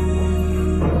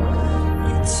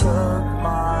 you took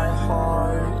my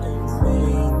heart and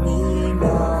made me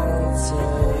melt it.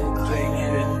 I could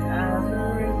never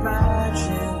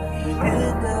imagine the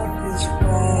end of this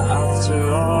way. After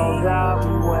all that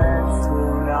we went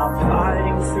through, now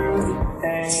fighting through the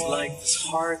pain. It's like this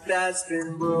heart that's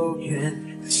been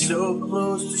broken, so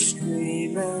close to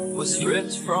screaming, was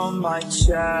ripped from my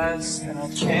chest, and I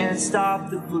can't stop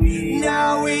the bleeding.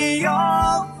 Now we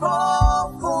all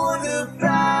fall for the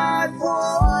bad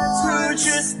ones who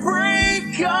just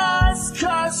break us,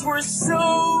 'cause we're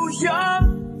so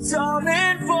young, dumb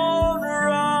and vulnerable.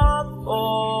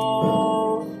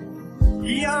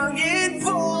 Young and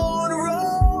vulnerable.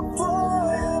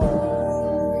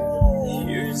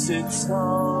 Here's a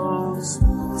toes.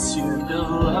 To the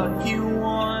lucky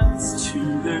ones, to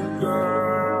the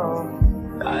girl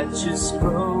that just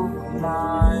broke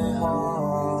my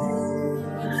heart.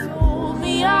 Told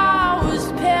me I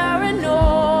was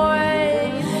paranoid.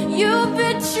 You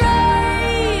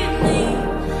betrayed me,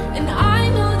 and I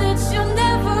know that you'll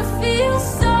never feel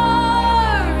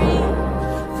sorry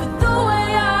for the way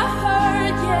I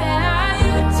heard. Yeah,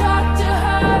 you talked to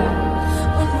her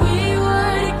when we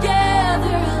were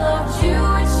together. Loved you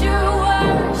at your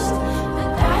worst, but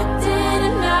that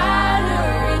didn't matter.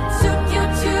 It took you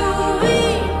 2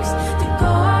 weeks to go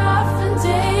off and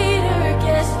date her.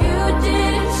 Guess you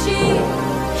didn't cheat,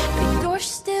 but you're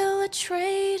still a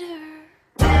traitor.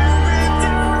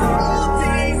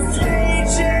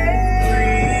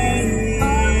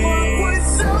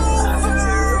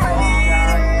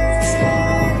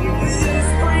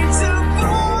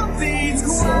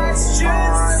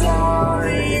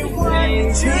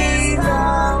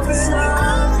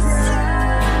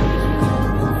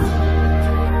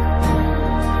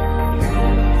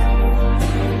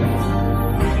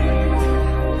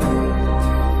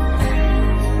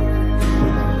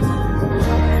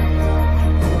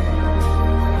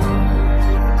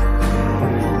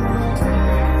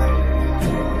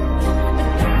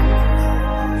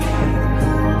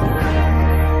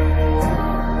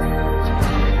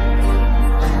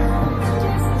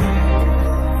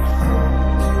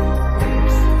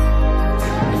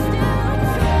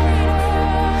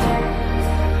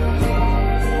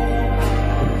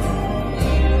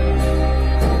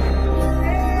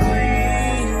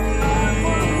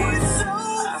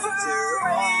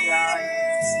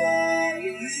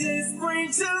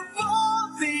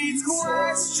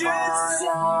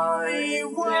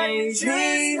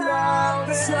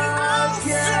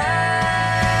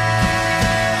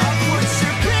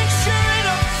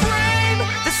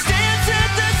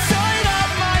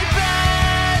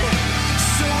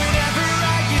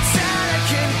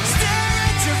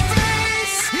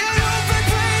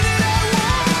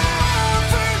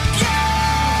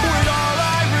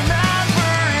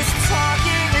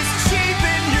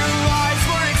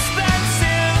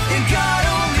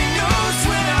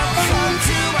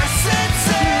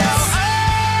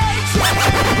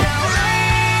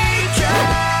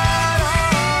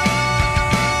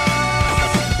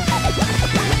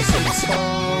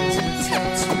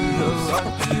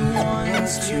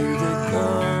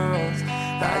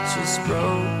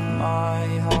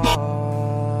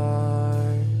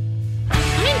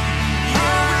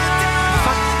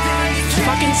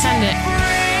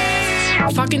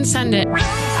 Fucking send it.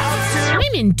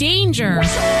 I'm in danger.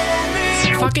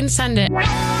 Fucking send it. Oh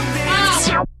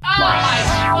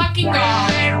my fucking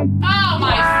god. Oh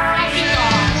my fucking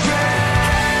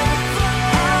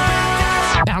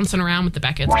god. Bouncing around with the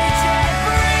Beckett's.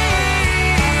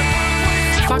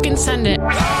 Fucking send it.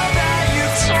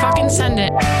 Fucking send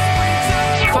it.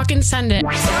 Fucking send it.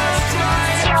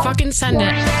 Fucking send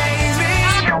it.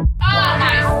 Oh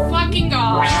my fucking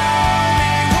god.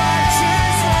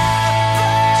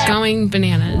 Going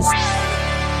bananas.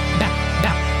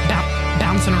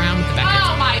 Bouncing around with the Beckett's.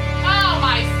 Oh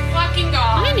my fucking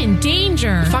god. I'm in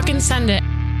danger. Fucking send it.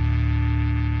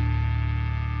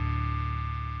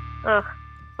 Ugh.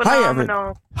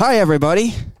 Phenomenal. Hi,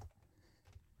 everybody.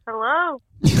 Hello.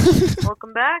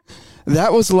 Welcome back.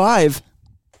 That was live.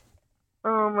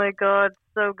 Oh my god,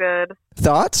 so good.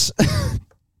 Thoughts?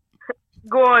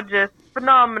 Gorgeous.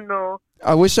 Phenomenal.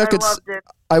 I wish I could. Loved it.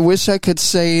 I wish I could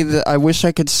say that. I wish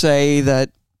I could say that.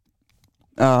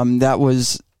 That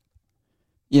was,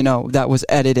 that was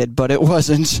edited, but it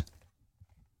wasn't.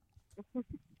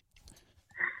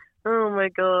 Oh my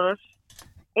gosh,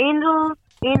 Angel's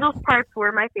parts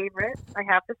were my favorite. I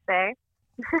have to say.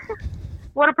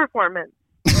 What a performance.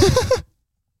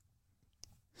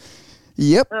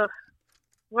 Yep. Ugh.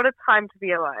 What a time to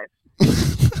be alive.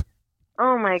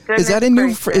 Oh my goodness. Is that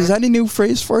a new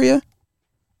phrase for you?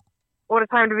 What a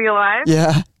time to be alive?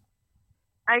 Yeah.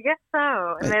 I guess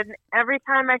so. And then every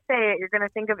time I say it, you're going to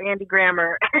think of Andy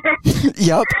Grammer.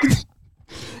 Yep.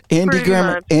 Andy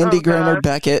Grammer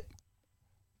Beckett.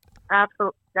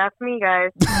 Absolutely. That's me,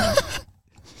 guys.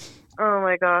 Oh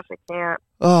my gosh, I can't.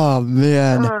 Oh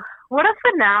man. What a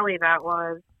finale that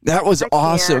was. That was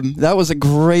awesome. That was a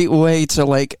great way to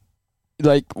like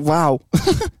wow.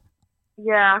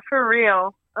 Yeah, for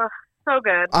real. So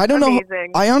good. I don't know.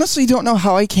 I honestly don't know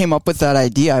how I came up with that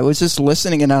idea. I was just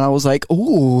listening and I was like,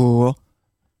 ooh.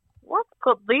 Let's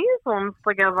put these ones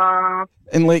together.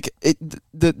 And like,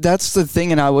 that's the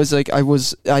thing. And I was like, I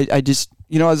just,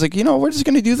 I was like, we're just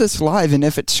going to do this live. And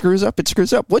if it screws up, it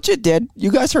screws up. Which it did.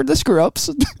 You guys heard the screw ups.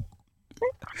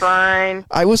 Fine.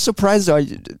 I was surprised though.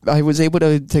 I was able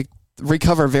to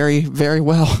recover very, very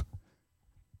well.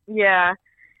 Yeah.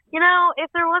 You know, if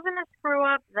there wasn't a screw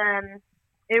up, then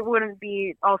it wouldn't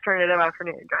be alternative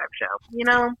afternoon drive show. You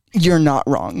know? You're not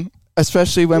wrong.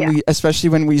 Especially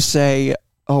when we say,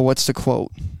 oh, what's the quote?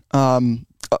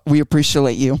 We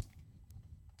appreciate you.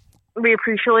 We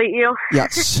appreciate you.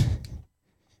 Yes.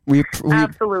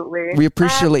 Absolutely. We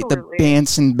appreciate the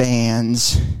bands and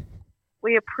bands.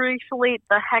 We appreciate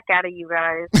the heck out of you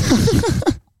guys.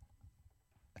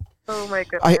 Oh my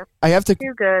goodness. I have to.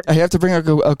 Too good. I have to bring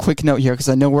a quick note here because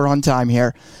I know we're on time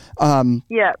here.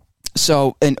 Yeah.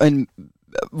 So and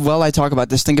while I talk about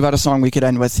this, think about a song we could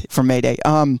end with from Mayday.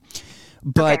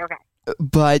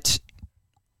 But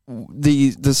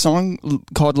the song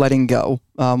called "Letting Go,"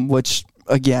 which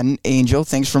again, Angel,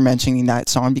 thanks for mentioning that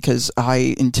song because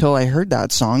until I heard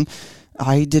that song,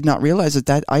 I did not realize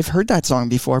that I've heard that song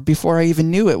before I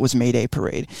even knew it was Mayday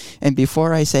Parade, and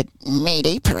before I said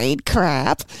Mayday Parade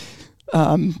crap,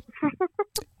 so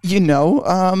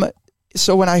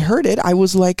when I heard it, I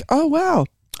was like, oh wow,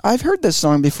 I've heard this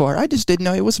song before. I just didn't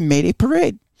know it was Mayday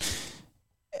Parade.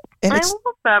 And I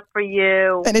love that for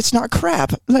you. And it's not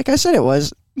crap, like I said it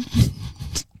was.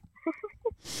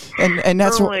 and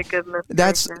that's oh my goodness,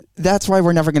 that's why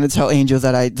we're never going to tell Angel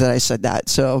that I said that.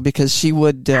 So because she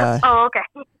would. Oh, okay.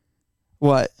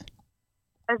 What?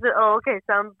 I said, oh, okay,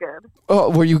 sounds good. Oh,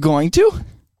 were you going to?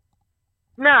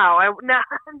 No.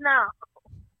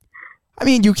 I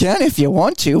mean, you can if you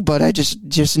want to, but I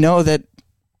just know that,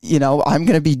 I'm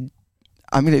gonna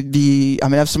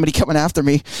have somebody coming after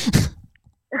me.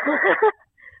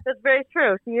 That's very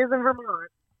true. He is in Vermont.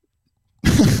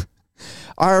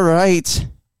 All right.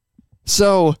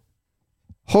 So,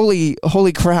 holy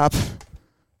crap.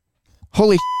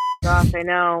 Holy gosh, I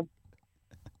know.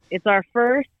 It's our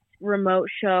first remote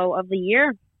show of the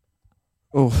year.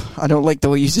 Oh, I don't like the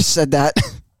way you just said that.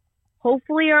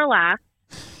 Hopefully our last.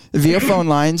 Via phone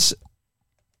lines.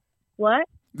 What?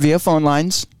 Via phone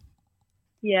lines.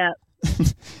 Yeah.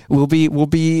 We're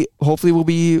going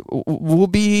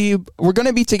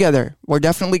to be together. We're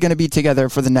definitely going to be together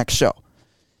for the next show.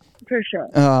 For sure.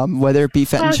 Whether it be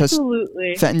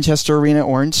Fenton Chester Arena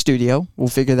or in studio, we'll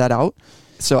figure that out.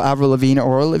 So Avril Lavigne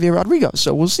or Olivia Rodrigo.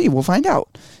 So we'll see. We'll find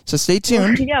out. So stay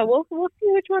tuned. Yeah, we'll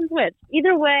see which one's which.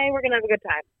 Either way, we're going to have a good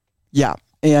time. Yeah,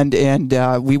 and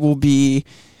we will be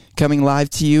coming live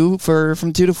to you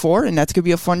from 2 to 4, and that's going to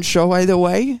be a fun show either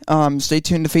way. Stay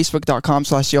tuned to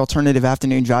Facebook.com/The Alternative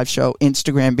Afternoon Drive Show,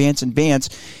 Instagram, Bands and Bands,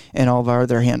 and all of our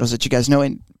other handles that you guys know,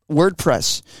 and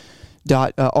WordPress.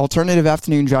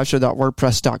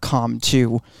 alternativeafternoondriveshow.wordpress.com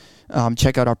to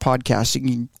check out our podcast. You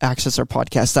can access our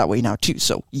podcast that way now too.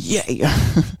 So yay!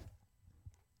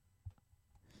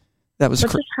 That was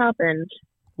what just happened?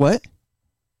 What?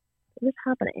 What is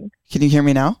happening? Can you hear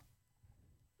me now?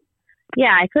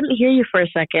 Yeah, I couldn't hear you for a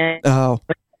second. Oh,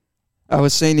 I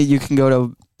was saying that you can go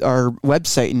to our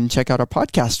website and check out our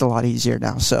podcast a lot easier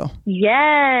now. So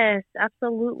yes,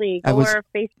 absolutely. Go to our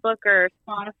Facebook or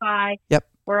Spotify. Yep.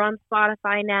 We're on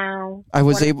Spotify now. I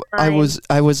was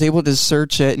able to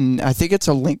search it, and I think it's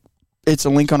a link. It's a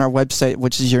link on our website,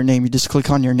 which is your name. You just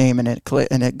click on your name, and it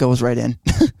goes right in.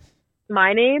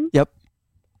 My name? Yep.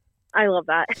 I love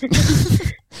that.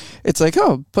 It's like,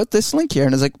 oh, put this link here,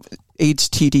 and it's like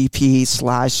HTTP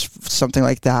 / something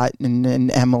like that, and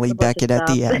then Emily Beckett at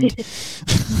the end.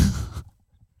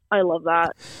 I love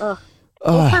that. Ugh.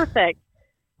 Perfect.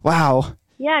 Wow.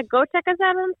 Yeah, go check us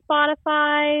out on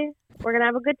Spotify. We're going to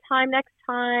have a good time next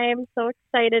time. So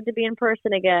excited to be in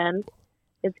person again.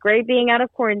 It's great being out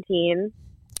of quarantine.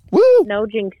 Woo! No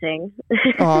jinxing.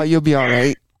 Oh, you'll be all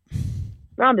right.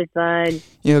 I'll be fine.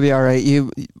 You'll be all right.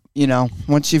 You know,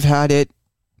 once you've had it,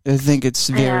 I think it's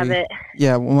very... I have it.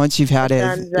 Yeah, once you've had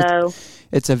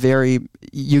it's a very...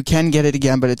 You can get it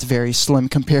again, but it's very slim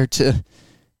compared to...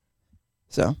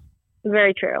 So.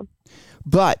 Very true.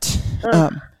 But...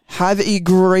 have a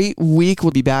great week.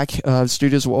 We'll be back.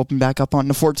 Studios will open back up on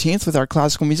the 14th with our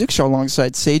classical music show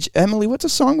alongside Sage. Emily, what's a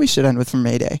song we should end with from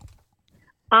Mayday?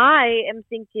 I am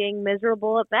thinking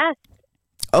Miserable at Best.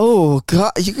 Oh,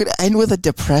 God. You could end with a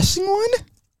depressing one?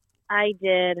 I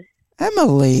did.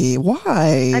 Emily,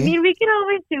 why? I mean, we can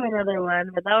always do another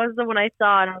one, but that was the one I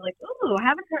saw, and I was like, ooh, I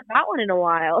haven't heard that one in a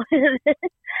while.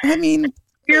 I mean...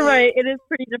 You're right. It is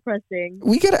pretty depressing.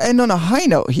 We got to end on a high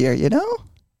note here, you know?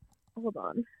 Hold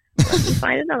on. Let me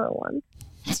find another one.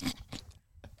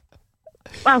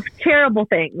 Well, terrible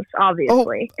things,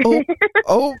 obviously.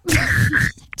 Oh.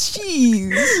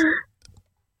 Jeez.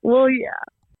 Well, yeah.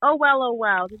 Oh,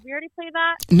 well. Did we already play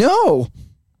that? No.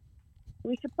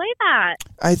 We should play that.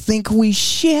 I think we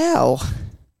shall.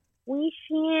 We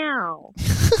Meow.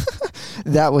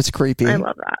 That was creepy. I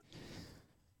love that.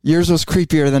 Yours was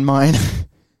creepier than mine.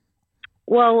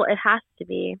 Well, it has to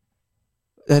be.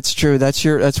 That's true. That's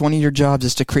one of your jobs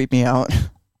is to creep me out.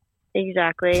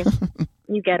 Exactly.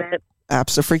 You get it.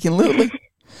 Abso-freaking-lutely.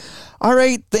 All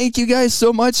right. Thank you guys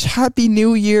so much. Happy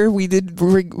New Year. We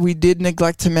did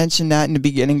neglect to mention that in the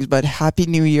beginning, but Happy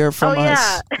New Year from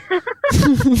us. Yeah.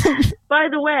 By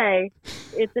the way,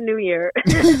 it's a new year.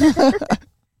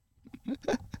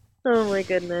 Oh my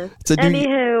goodness.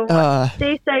 Anywho,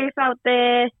 stay safe out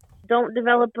there. Don't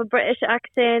develop a British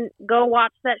accent. Go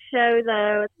watch that show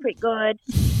though. It's pretty good.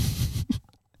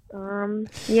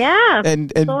 Yeah.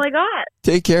 And that's all I got.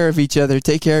 Take care of each other.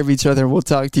 We'll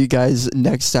talk to you guys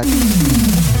next time.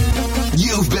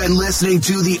 You've been listening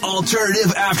to the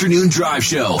Alternative Afternoon Drive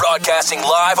Show, broadcasting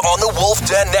live on the Wolf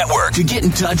Den Network. To get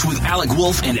in touch with Alec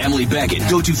Wolf and Emily Beckett,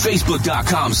 go to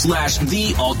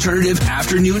facebook.com/The Alternative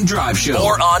Afternoon Drive Show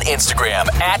or on Instagram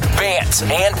 @Bants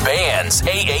and Bands,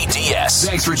 AADS.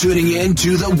 Thanks for tuning in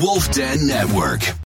to the Wolf Den Network.